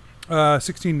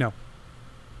 16, no.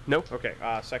 No? Okay.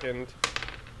 Second,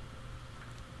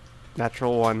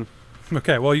 natural 1.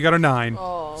 Okay, well, you got a 9.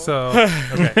 Oh. So.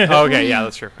 Okay. Okay, yeah,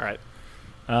 that's true. All right.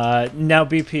 Now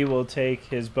BP will take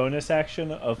his bonus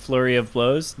action of Flurry of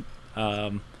Blows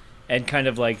and kind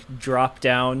of like drop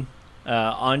down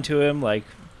onto him, like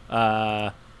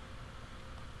so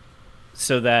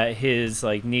that his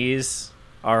like knees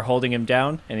are holding him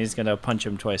down, and he's going to punch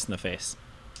him twice in the face.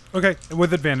 Okay,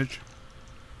 with advantage.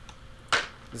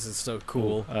 This is so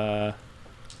cool.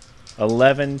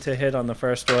 11 to hit on the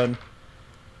first one.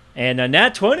 And a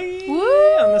nat 20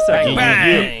 on the second.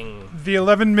 Bang! The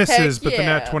 11 misses, Heck but the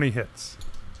nat yeah. 20 hits.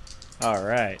 All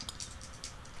right.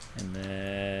 And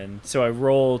then... So I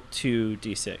roll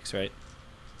 2d6, right?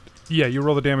 Yeah, you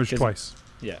roll the damage twice.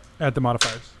 Yeah. Add the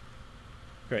modifiers.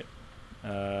 Great.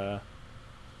 So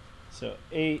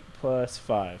 8 plus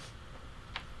 5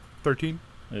 13.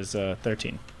 is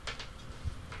 13.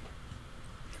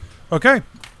 Okay.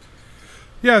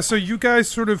 Yeah, so you guys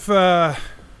sort of,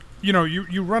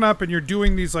 you run up and you're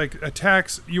doing these, like,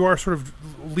 attacks. You are sort of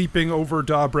leaping over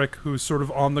Dobrik, who's sort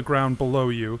of on the ground below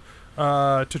you,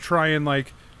 to try and,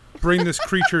 like, bring this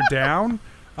creature down.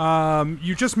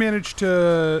 You just managed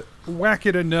to whack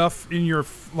it enough in your,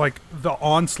 the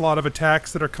onslaught of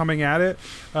attacks that are coming at it,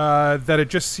 that it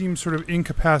just seems sort of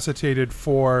incapacitated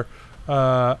for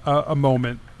a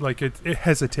moment. Like, it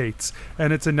hesitates,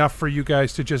 and it's enough for you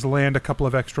guys to just land a couple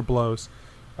of extra blows.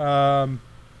 LeBron,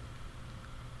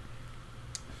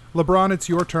 it's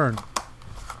your turn.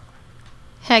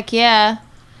 Heck yeah.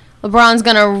 LeBron's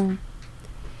gonna...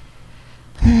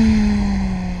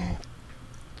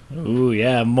 Ooh,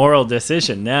 yeah, moral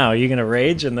decision now. Are you going to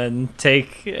rage and then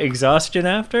take exhaustion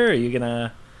after? Or are you going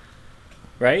to...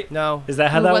 Right? No. Is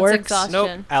that how that What's works? exhaustion?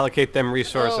 Nope. Allocate them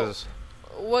resources.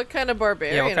 What kind of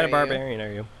barbarian? Yeah, what kind of are you? barbarian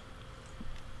are you?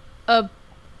 A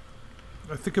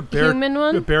I think a bear, human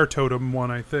one? a bear totem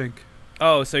one, I think.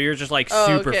 Oh, so you're just like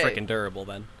Oh, super okay. freaking durable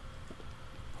then.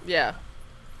 Yeah.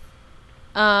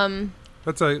 I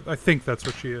think that's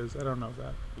what she is. I don't know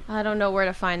that. I don't know where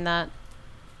to find that.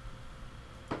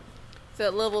 So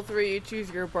at level 3, you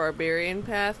choose your barbarian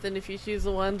path, and if you choose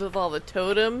the ones with all the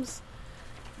totems,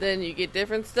 then you get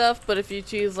different stuff. But if you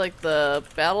choose like the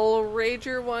battle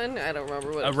rager one, I don't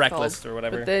remember what A it's reckless called, or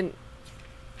whatever. But then,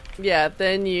 yeah,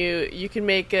 then you can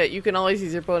make you can always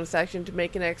use your bonus action to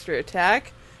make an extra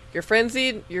attack, You're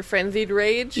frenzied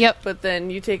rage. Yep. But then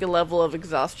you take a level of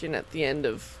exhaustion at the end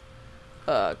of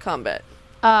combat.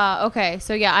 Okay,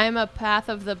 so yeah, I am a Path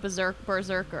of the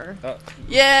Berserker.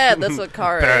 Yeah, that's what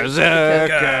Kara is.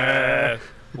 Berserker.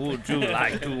 Would you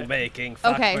like to making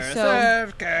fuck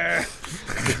Berserker?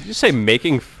 Did you say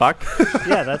making fuck?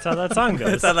 Yeah, that's how that song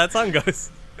goes. That's how that song goes.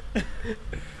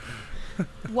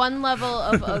 One level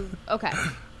of okay.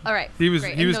 All right. He was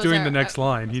great. he And was those doing are- the next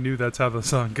line. He knew that's how the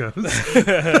song goes.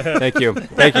 Thank you,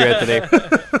 Anthony.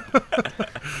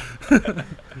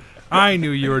 I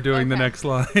knew you were doing the next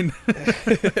line.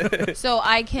 So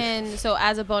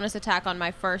as a bonus attack on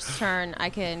my first turn, I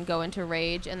can go into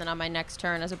rage, and then on my next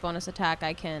turn, as a bonus attack,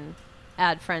 I can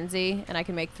add frenzy, and I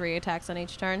can make 3 attacks on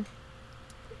each turn.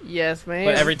 Yes, ma'am.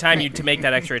 But every time to make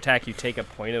that extra attack, you take a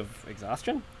point of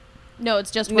exhaustion? No,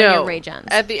 it's just when your rage ends.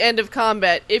 At the end of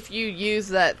combat, if you use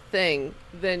that thing,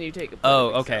 then you take a point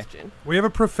of exhaustion. We have a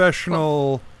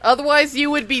professional. Otherwise,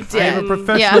 you would be We dead. have a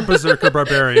professional berserker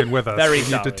barbarian with us. Very we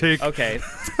need to solid. take Okay.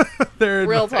 their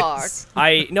Real advice. talk.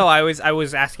 I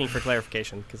was asking for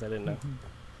clarification because I didn't know.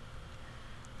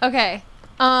 Okay.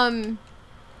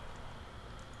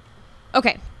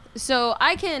 Okay. So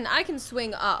I can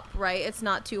swing up, right? It's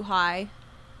not too high.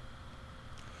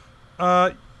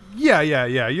 Yeah.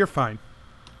 You're fine.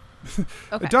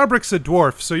 Okay. Dobrik's a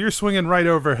dwarf, so you're swinging right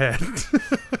overhead.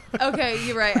 Okay,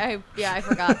 you're right. I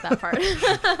forgot that part.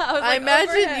 I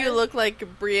imagine you look like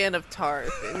Brienne of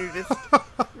Tarth, and you're just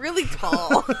really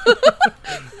tall.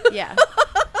 Yeah.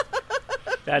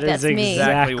 That That's is me.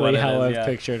 exactly what it how is, I've yeah.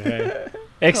 pictured her.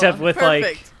 Except Cool. with Perfect.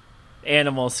 like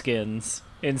animal skins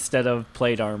instead of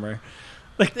plate armor.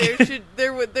 Like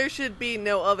There should be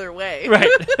no other way.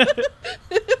 right.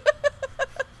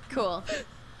 Cool.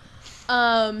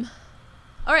 All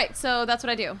right, so that's what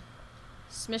I do.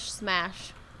 Smish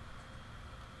smash.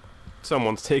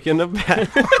 Someone's taking a bet.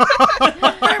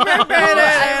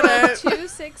 I rolled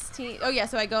 216. Oh yeah,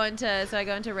 so I go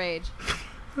into rage.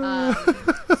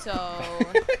 So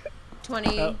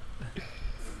 20.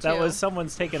 That was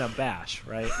someone's taking a bash,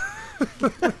 right?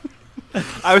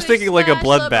 I was thinking like a Smash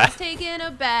bloodbath. Lubbock's taking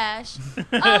a bash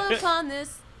all upon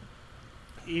this.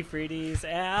 Ifriti's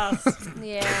ass.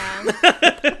 Yeah.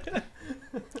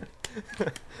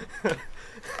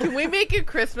 Can we make a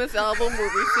Christmas album where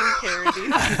we sing parodies?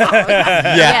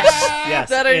 Yes.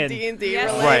 That are in. D&D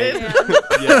Yes, related.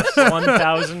 Yes.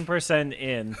 1000%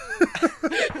 in.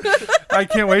 I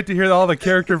can't wait to hear all the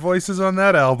character voices on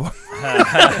that album.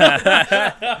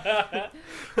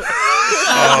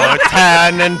 Oh,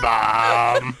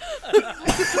 Tannenbaum.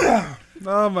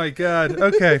 Oh my god.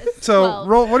 Okay, so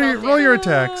 12. roll your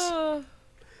attacks.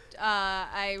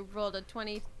 I rolled a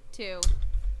 22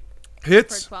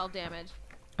 Hits. for 12 damage,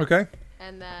 Okay.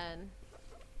 and then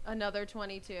another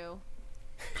 22.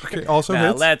 Okay. Also Now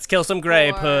hits. let's kill some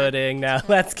gray Four. pudding. Now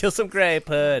let's kill some gray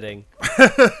pudding.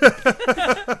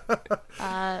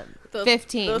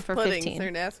 15 those for puddings 15.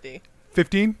 are nasty.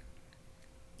 15.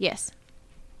 Yes.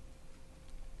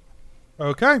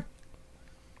 Okay.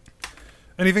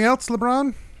 Anything else,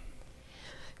 LeBron?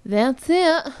 That's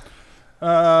it.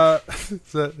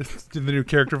 Is that the new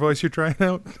character voice you're trying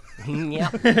out?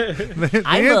 Yep.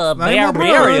 I'm a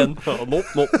barbarian.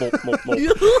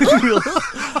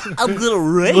 I'm gonna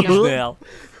rage now.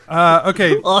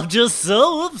 Okay. I'm just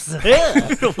so upset.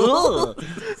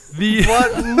 The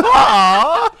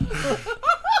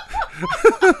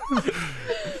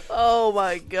Oh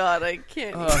my god, I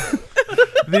can't even.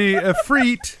 the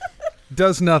Efreet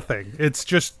does nothing. It's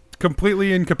just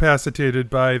completely incapacitated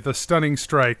by the stunning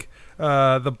strike,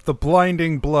 the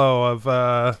blinding blow of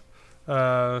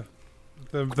the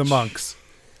monks.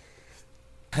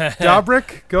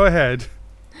 Dobrik, go ahead.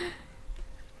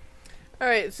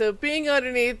 Alright, so being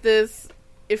underneath this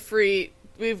Ifrit,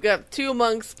 we've got 2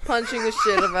 monks punching the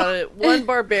shit about it, 1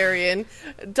 barbarian.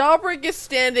 Dobrik is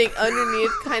standing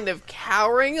underneath, kind of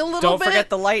cowering a little Don't bit. forget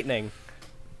the lightning.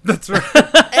 That's right.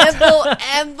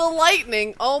 and the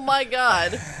lightning. Oh my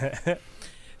god.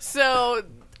 So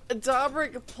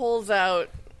Dobrik pulls out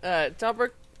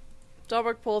Dobrik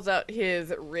pulls out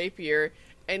his rapier,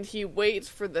 and he waits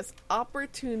for this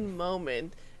opportune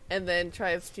moment and then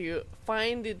tries to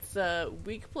find its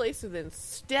weak place and then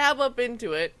stab up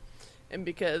into it. And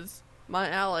because my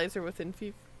allies are within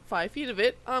 5 feet of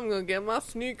it, I'm gonna get my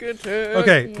sneak attack.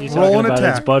 Okay, You roll talking an about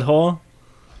attack. its butthole?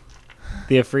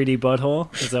 The Afridi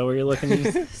butthole? Is that what you're looking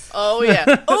at? Oh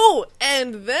yeah. Oh,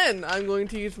 and then I'm going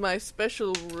to use my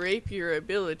special rapier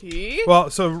ability. Well,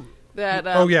 so That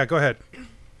oh yeah, go ahead.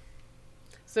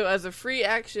 So as a free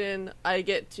action, I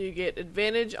get to get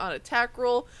advantage on attack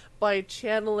roll by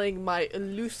channeling my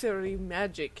illusory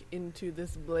magic into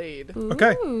this blade.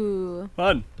 Okay. Ooh.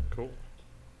 Fun. Cool.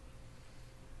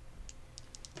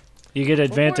 You get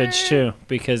advantage too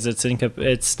because it's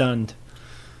stunned.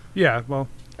 Yeah, well.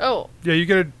 Oh. Yeah, you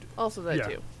get Also that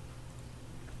too.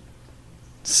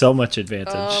 So much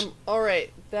advantage.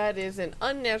 Alright. That is an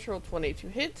unnatural 20 to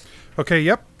hit. Okay,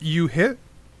 yep. You hit.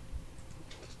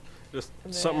 Just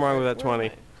something wrong with that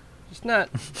 20. It's not.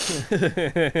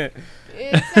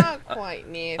 It's not quite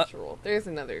natural. There's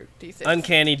another D6.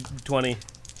 Uncanny 20.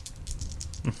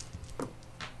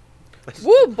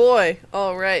 Woo boy!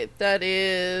 Alright, that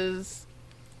is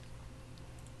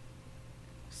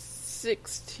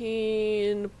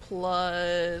 16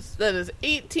 plus... That is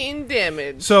 18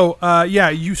 damage. So, yeah,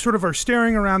 you sort of are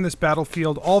staring around this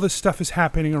battlefield. All this stuff is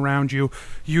happening around you.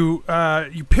 You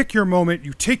pick your moment,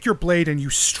 you take your blade, and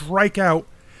you strike out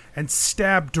and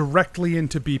stab directly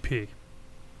into BP.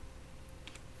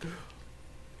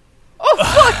 Oh,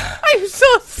 fuck! I'm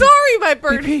so sorry, my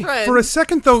bird friend! For a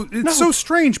second, though, it's so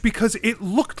strange because it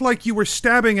looked like you were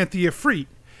stabbing at the Ifrit,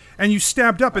 and you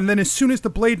stabbed up, and then as soon as the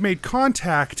blade made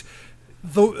contact,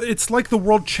 it's like the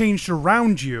world changed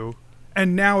around you,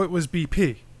 and now it was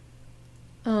BP.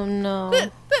 Oh, no.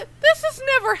 This has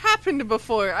never happened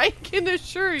before, I can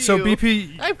assure you. So,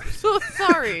 BP... I'm so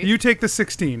sorry. You take the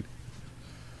 16.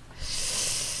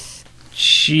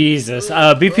 Jesus.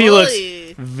 BP looks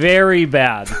very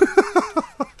bad.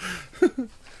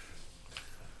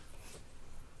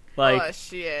 Like, oh,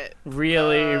 shit.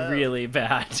 Really, really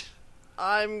bad.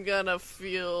 I'm gonna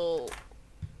feel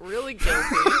really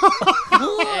guilty.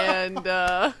 And,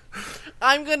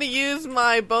 I'm gonna use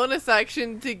my bonus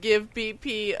action to give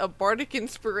BP a bardic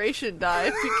inspiration die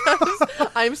because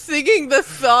I'm singing the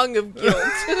song of guilt.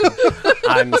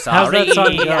 I'm sorry. How's that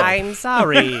song go? I'm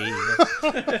sorry.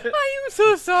 I am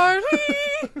so sorry.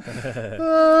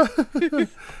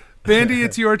 Bandy,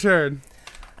 it's your turn.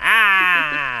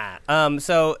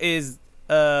 So is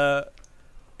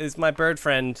my bird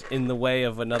friend in the way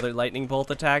of another lightning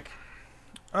bolt attack?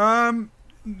 No,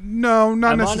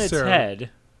 not I'm necessarily. on its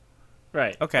head.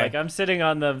 Right. Okay. Like, I'm sitting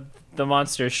on the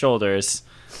monster's shoulders,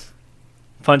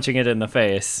 punching it in the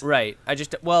face. Right. I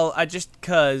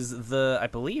cause I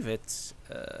believe it's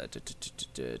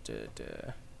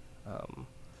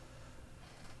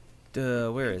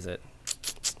where is it?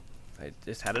 I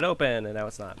just had it open and now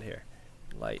it's not here.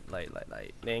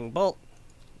 Lightning bolt.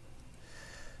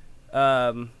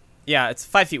 Yeah, it's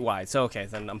 5 feet wide, so okay,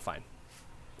 then I'm fine.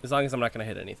 As long as I'm not gonna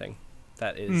hit anything.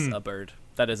 That is a bird.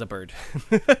 That is a bird.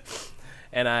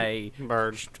 And I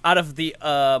out of the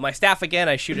my staff again,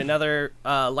 I shoot another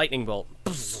lightning bolt.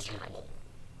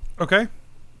 Okay.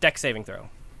 Dex saving throw.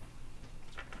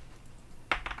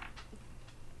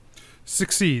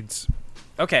 Succeeds.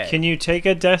 Okay. Can you take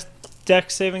a dex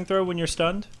saving throw when you're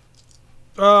stunned?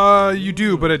 You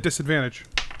do, but at disadvantage.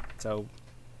 So.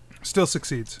 Still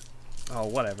succeeds. Oh,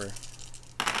 whatever.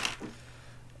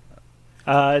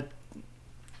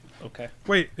 Okay.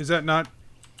 Wait, is that not...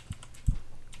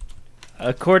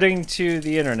 According to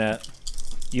the internet,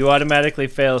 you automatically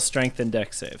fail strength and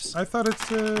dex saves. I thought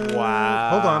it's...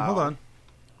 Wow. Hold on.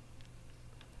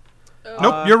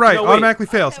 Nope, you're right. No, automatically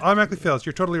fails. Automatically fails.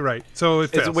 You're totally right. So it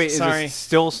fails.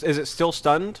 Is it still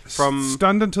stunned from...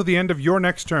 Stunned until the end of your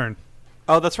next turn.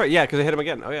 Oh, that's right. Yeah, because I hit him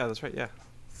again. Oh, yeah, that's right. Yeah.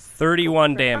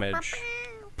 31 damage.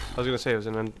 I was going to say it was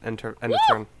an end of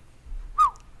turn.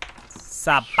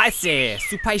 Spicy.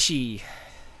 Supaishi.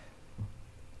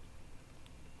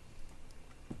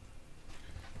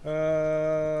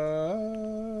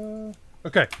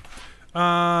 Okay.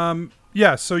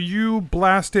 Yeah, so you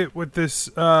blast it with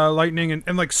this lightning,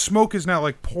 and like smoke is now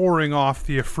like pouring off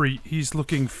the Ifrit. He's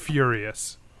looking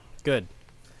furious. Good.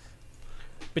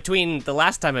 Between the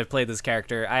last time I played this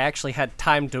character, I actually had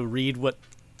time to read what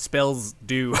spells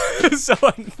do, so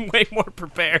I'm way more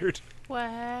prepared.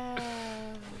 Wow.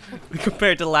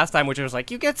 Compared to the last time, which was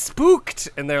like, you get spooked,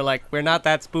 and they're like, we're not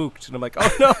that spooked, and I'm like,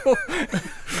 oh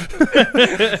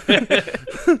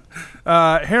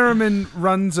no. Harriman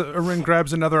runs and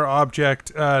grabs another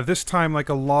object, this time like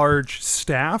a large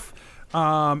staff,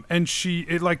 and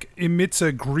it like emits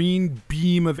a green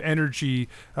beam of energy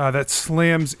that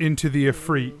slams into the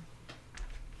Ifrit.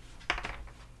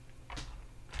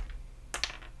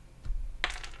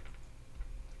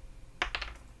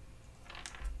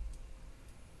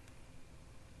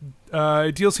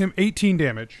 It deals him 18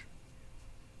 damage.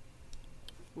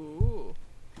 Ooh.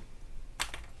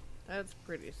 That's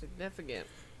pretty significant.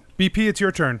 BP, it's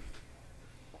your turn.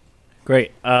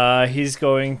 Great. He's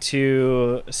going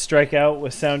to strike out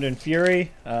with Sound and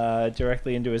Fury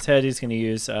directly into his head. He's going to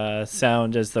use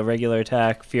Sound as the regular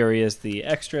attack, Fury as the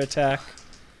extra attack.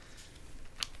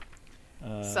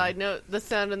 Side note, The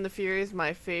Sound and the Fury is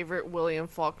my favorite William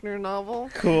Faulkner novel.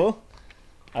 Cool.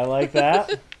 I like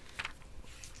that.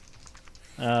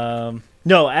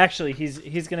 No, actually,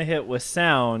 he's going to hit with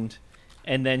Sound,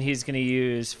 and then he's going to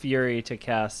use Fury to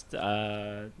cast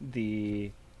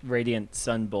the Radiant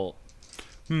Sunbolt.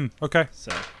 Okay.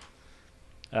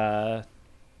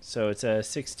 So it's a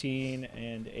 16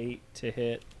 and 8 to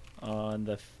hit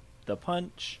on the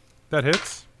punch. That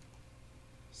hits.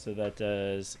 So that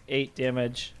does 8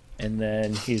 damage, and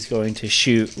then he's going to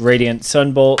shoot Radiant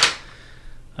Sunbolt,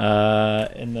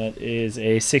 and that is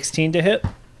a 16 to hit.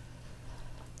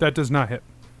 That does not hit.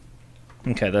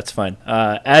 Okay, that's fine.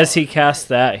 As he casts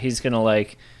that, he's gonna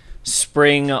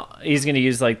spring. He's gonna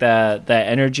use that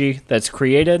energy that's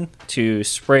created to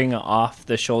spring off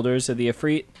the shoulders of the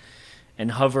Ifrit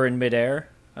and hover in midair,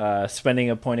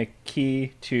 spending a point of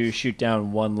ki to shoot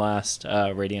down one last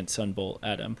Radiant Sunbolt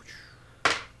at him,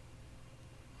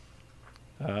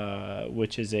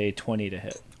 which is a 20 to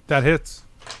hit. That hits.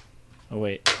 Oh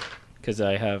wait, because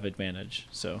I have advantage,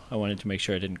 so I wanted to make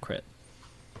sure I didn't crit.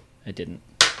 I didn't.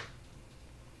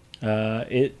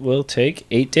 It will take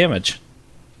 8 damage.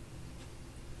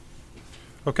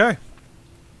 Okay.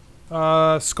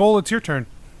 Skull, it's your turn.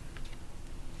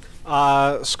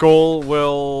 Skull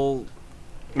will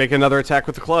make another attack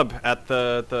with the club at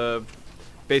the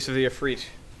base of the Ifrit.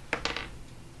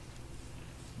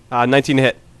 19 to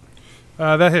hit.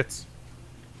 That hits.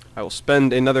 I will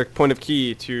spend another point of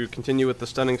ki to continue with the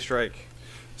stunning strike.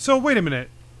 So, wait a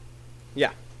minute.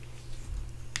 Yeah.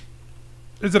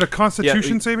 Is it a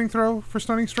Constitution saving throw for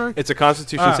Stunning Strike? It's a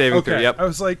Constitution saving throw, yep. I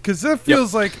was like, because that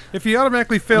feels like if he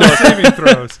automatically fails saving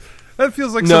throws, that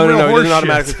feels like some real horse he doesn't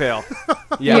automatically fail.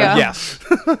 Yes.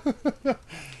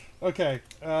 Okay.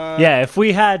 Yeah, if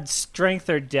we had strength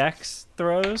or dex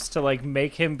throws to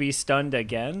make him be stunned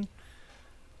again.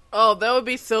 Oh, that would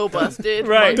be so busted.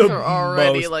 Right. Monks are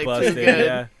already busted, too good.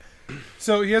 yeah.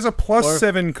 So he has a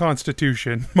 +7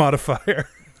 Constitution modifier.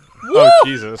 Oh,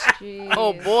 Jesus.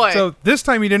 Oh, boy. So this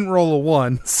time he didn't roll a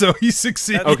 1, so he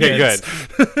succeeded. Okay, good.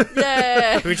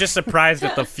 Yeah. We were just surprised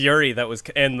at the fury that was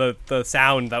and the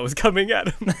sound that was coming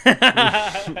at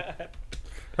him.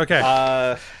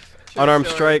 Okay. Unarmed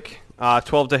strike,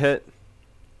 12 to hit.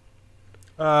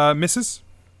 Misses.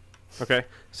 Okay.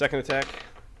 Second attack.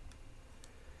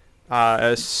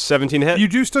 17 to hit. You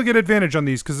do still get advantage on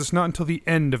these because it's not until the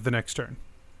end of the next turn.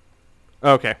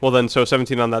 Okay. Well then, so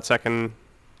 17 on that second.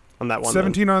 On that one.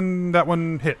 17 on that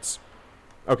one hits.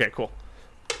 Okay, cool.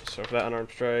 So for that unarmed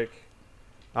strike,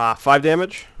 5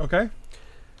 damage. Okay.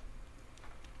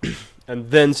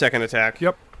 And then second attack.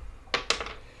 Yep.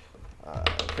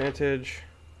 Advantage.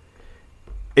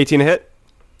 18 to hit.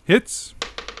 Hits.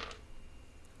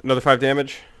 Another 5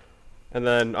 damage. And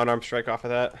then unarmed strike off of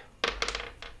that.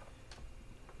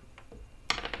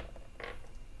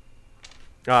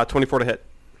 24 to hit.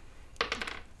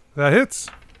 That hits.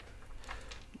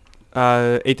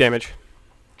 8 damage.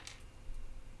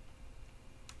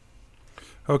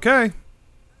 Okay.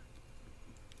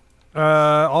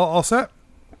 All set?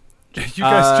 You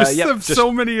guys have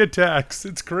so many attacks.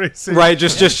 It's crazy. Right,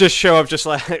 just show up, just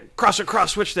like cross,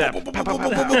 switch step.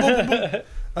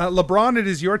 LeBron, it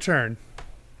is your turn.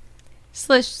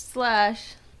 Slish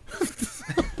slash.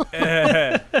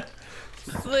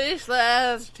 Slish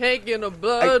slash, taking a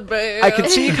blood bath. I could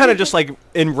see you kind of just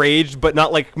enraged, but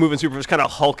not moving super, just kind of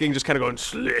hulking, just kind of going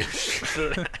slish.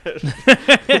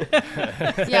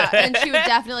 Yeah, and she would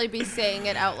definitely be saying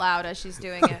it out loud as she's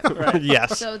doing it. Right.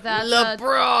 Yes. So that's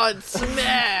LeBron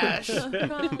smash.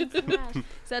 LeBron smash. So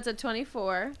that's a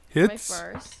 24. Hits. My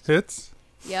first. Hits.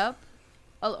 Yep.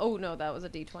 Oh no, that was a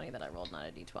D20 that I rolled, not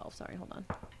a D12. Sorry, hold on.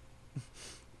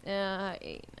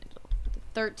 8,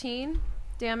 13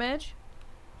 damage.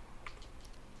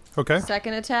 Okay.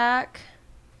 Second attack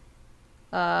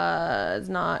is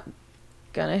not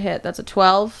gonna hit. That's a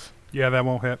 12. Yeah, that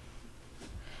won't hit.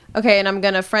 Okay, and I'm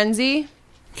gonna frenzy.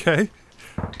 Okay.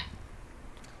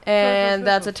 And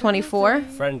that's a 24.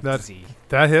 Frenzy.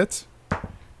 That hits.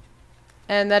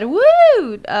 And that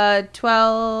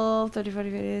 12, 30, 40,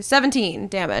 50, 17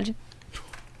 damage.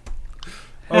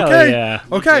 Okay. Yeah.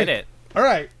 Okay. Did it. All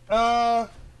right.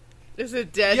 Is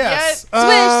it dead Yes. yet?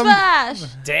 Swish smash.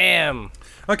 Damn.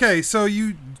 Okay, so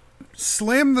you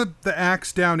slam the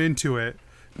axe down into it.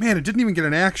 Man, it didn't even get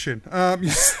an action. You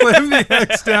slam the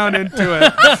axe down into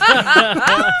it.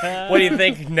 What do you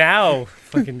think now,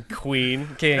 fucking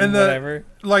queen, king, And whatever?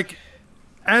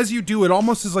 as you do, it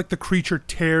almost is like the creature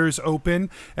tears open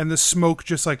and the smoke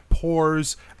just like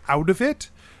pours out of it.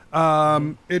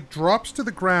 It drops to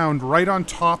the ground right on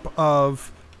top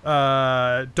of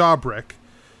Dobrik.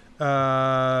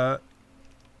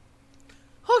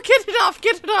 Oh, get it off!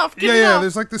 Get it off! Get it Yeah, off!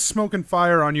 there's like this smoke and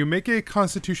fire on you. Make a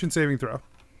Constitution saving throw.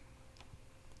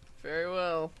 Very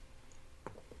well.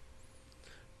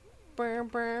 Pulling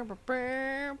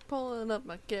up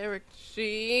my character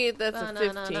sheet. That's a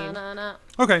 15.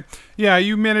 Okay. Yeah,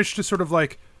 you managed to sort of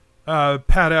like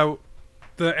pat out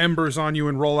the embers on you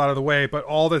and roll out of the way, but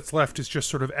all that's left is just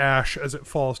sort of ash as it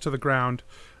falls to the ground,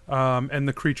 and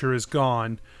the creature is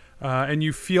gone. And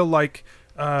you feel like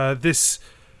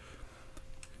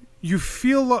you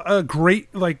feel a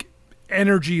great like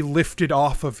energy lifted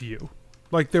off of you.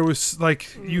 Like there was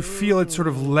like you feel it sort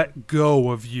of let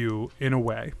go of you in a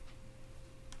way.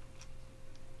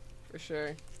 For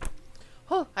sure.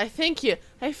 Oh, I thank you.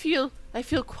 I feel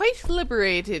quite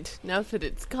liberated now that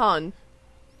it's gone.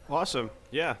 Awesome.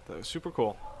 Yeah, that was super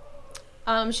cool.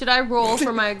 Should I roll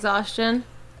for my exhaustion?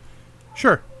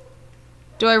 Sure.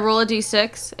 Do I roll a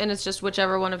d6 and it's just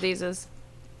whichever one of these is?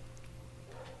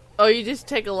 Oh, you just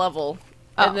take a level.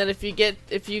 Oh. And then if you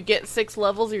get 6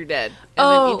 levels, you're dead. And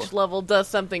Oh. then each level does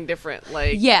something different.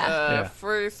 Like Yeah.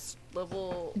 first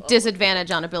level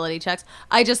Disadvantage on ability checks.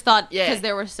 I just thought because Yeah.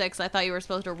 there were 6, I thought you were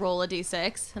supposed to roll a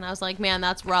d6, and I was like, man,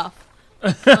 that's rough.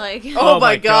 Like, Oh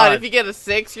my god, if you get a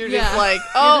 6, you're just like, You're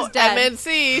oh, just dead.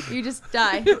 MNC. You just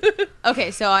die.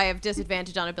 Okay, so I have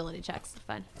disadvantage on ability checks.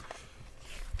 Fine.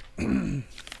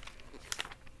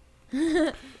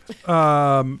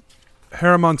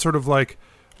 Haramon sort of like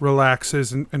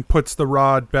relaxes and puts the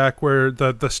rod back where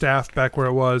the staff back where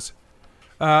it was.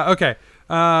 Okay.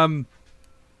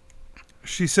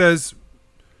 She says,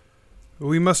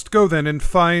 we must go then and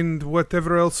find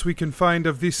whatever else we can find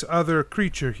of this other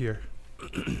creature here.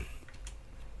 Yeah,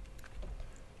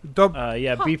 Huh,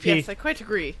 BP. yes, I quite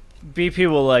agree. BP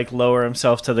will like lower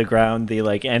himself to the ground. The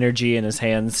like energy in his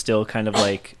hands still kind of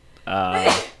like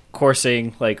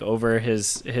coursing like over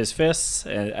his fists,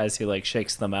 and as he like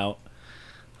shakes them out.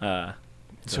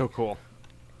 So cool.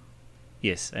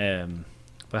 Yes.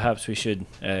 Perhaps we should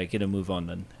get a move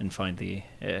on and find the.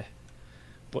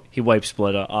 He wipes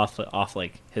blood off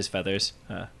like his feathers.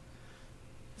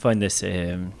 Find this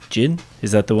Jinn.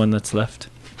 Is that the one that's left?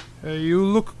 You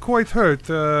look quite hurt.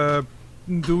 Do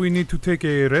we need to take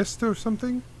a rest or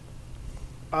something?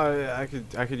 I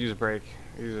could use a break.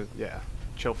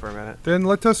 Chill for a minute. Then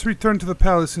let us return to the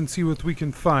palace and see what we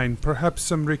can find. Perhaps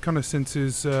some reconnaissance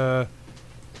is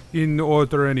in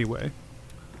order anyway.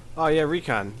 Oh yeah,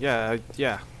 recon. Yeah,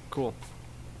 cool.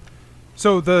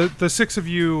 So the 6 of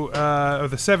you, or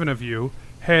the 7 of you,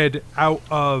 head out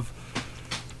of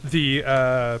the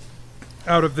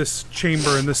out of this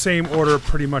chamber in the same order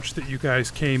pretty much that you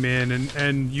guys came in,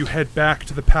 and you head back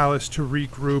to the palace to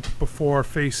regroup before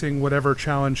facing whatever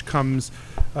challenge comes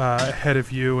ahead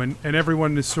of you, and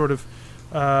everyone is sort of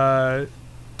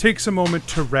takes a moment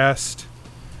to rest.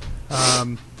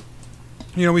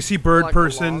 We see Bird Like a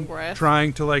Person long rest?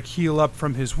 trying to like heal up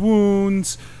from his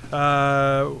wounds.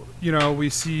 We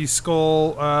see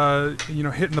Skull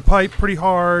hitting the pipe pretty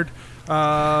hard.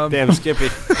 Damn Skippy.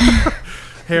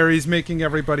 Harry's making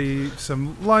everybody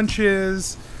some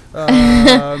lunches.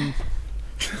 I'm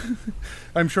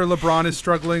sure LeBron is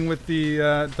struggling with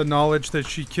the knowledge that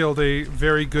she killed a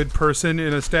very good person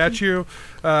in a statue.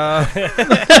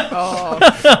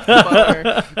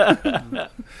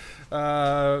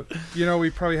 We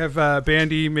probably have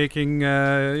Bandy making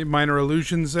minor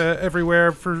illusions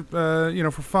everywhere for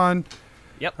fun.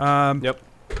 Yep. Yep.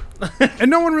 And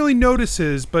no one really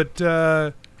notices, but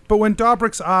when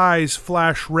Dobrik's eyes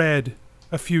flash red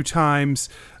a few times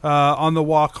on the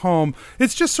walk home, it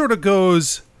just sort of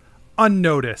goes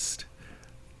unnoticed.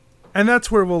 And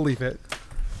that's where we'll leave it.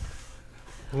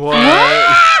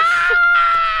 What?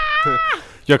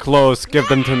 You're close. Give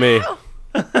them to me.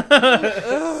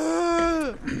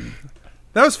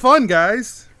 That was fun,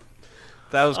 guys.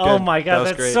 That was good. Oh my god,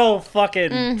 that's great. so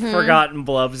fucking forgotten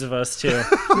blubs of us too.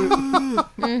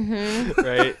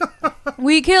 Right.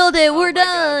 We killed it. We're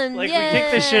done. Like Yay. we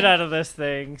kicked the shit out of this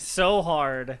thing so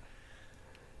hard,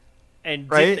 and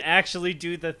Right? didn't actually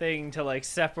do the thing to like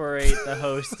separate the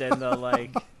host and the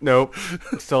like. Nope.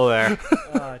 It's still there.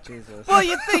 Oh Jesus. Well,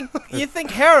 you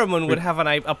think Harriman would have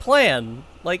a plan?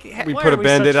 Like We Why put are a we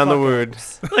band-aid such on the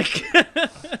fuck-ups? wound. Like,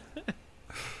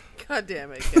 God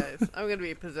damn it, guys. I'm gonna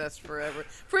be possessed forever.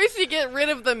 First you get rid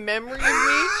of the memory of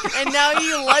me, and now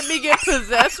you let me get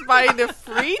possessed by an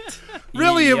Ifrit?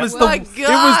 Really, it was My it was the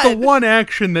God. one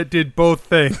action that did both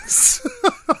things.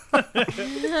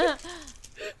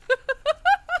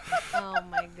 Oh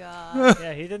my god.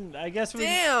 Yeah, he didn't. I guess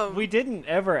Damn. we didn't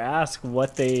ever ask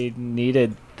what they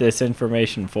needed this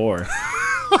information for.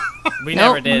 We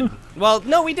never did. Well,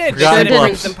 no, we did. They John said it Bluffs.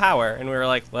 brings them power, and we were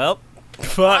like, well,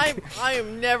 fuck. I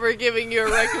am never giving you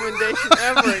a recommendation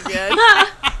ever again.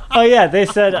 Oh yeah, they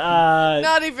said.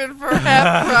 Not even for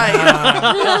half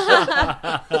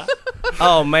price.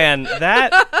 Oh man,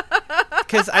 that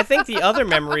because I think the other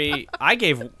memory I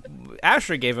gave,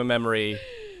 Asher gave a memory.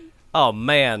 Oh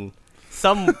man,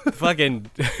 some fucking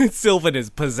Sylvan is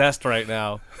possessed right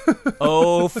now.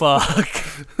 Oh fuck.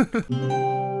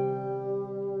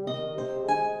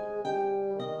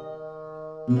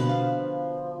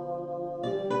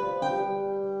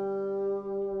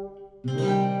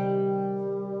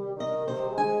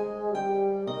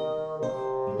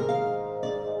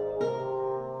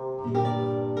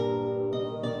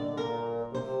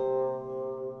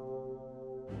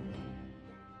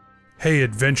 Hey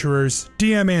adventurers,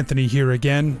 DM Anthony here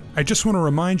again. I just want to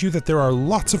remind you that there are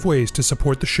lots of ways to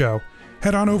support the show.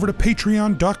 Head on over to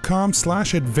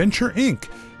patreon.com/adventureinc.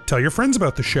 Tell your friends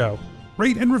about the show.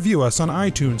 Rate and review us on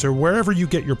iTunes or wherever you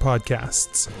get your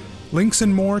podcasts. Links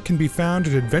and more can be found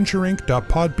at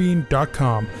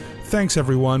adventureinc.podbean.com. Thanks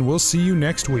everyone, we'll see you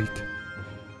next week.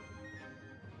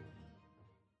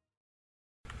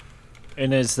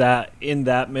 And is that in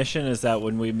that mission? Is that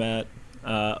when we met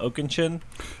Oakenshin?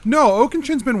 No,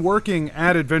 Oakenshin's been working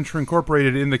at Adventure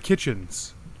Incorporated in the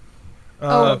kitchens.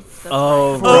 Oh, for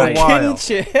a while.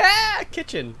 Kitchen.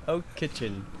 Kitchen. Oh,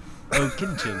 kitchen. Oh,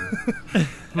 kitchen.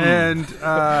 And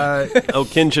Oh,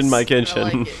 Kinchin, my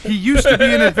Kinchin. he used to be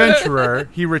an adventurer.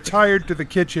 He retired to the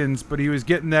kitchens, but he was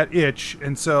getting that itch,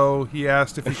 and so he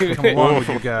asked if he could come along with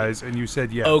you guys, and you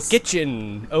said yes. Oh,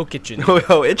 kitchen. Oh, kitchen.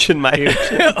 Oh, itching my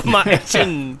My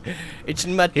itching.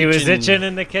 Itching my He was kitchen. itching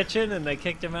in the kitchen, and they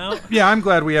kicked him out. Yeah, I'm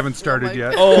glad we haven't started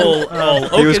yet.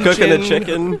 He was cooking a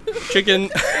Oakenshin. Chicken.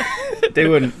 They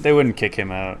wouldn't kick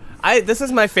him out. This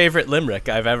is my favorite limerick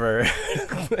I've ever.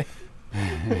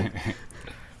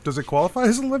 Does it qualify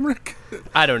as a limerick?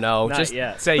 I don't know. Not Just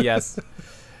yet. say yes.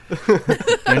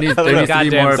 There needs to be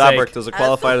Goddamn more, sake. Dobrick, does it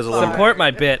qualify as a limerick? Support my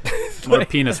bit. more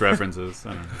penis references.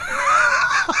 I don't know.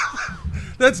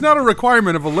 That's not a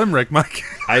requirement of a limerick, Mike.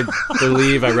 I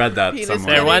believe I read that Penis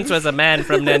somewhere. There once was a man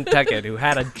from Nantucket who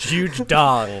had a huge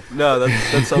dong. No,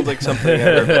 that sounds like something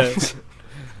I read.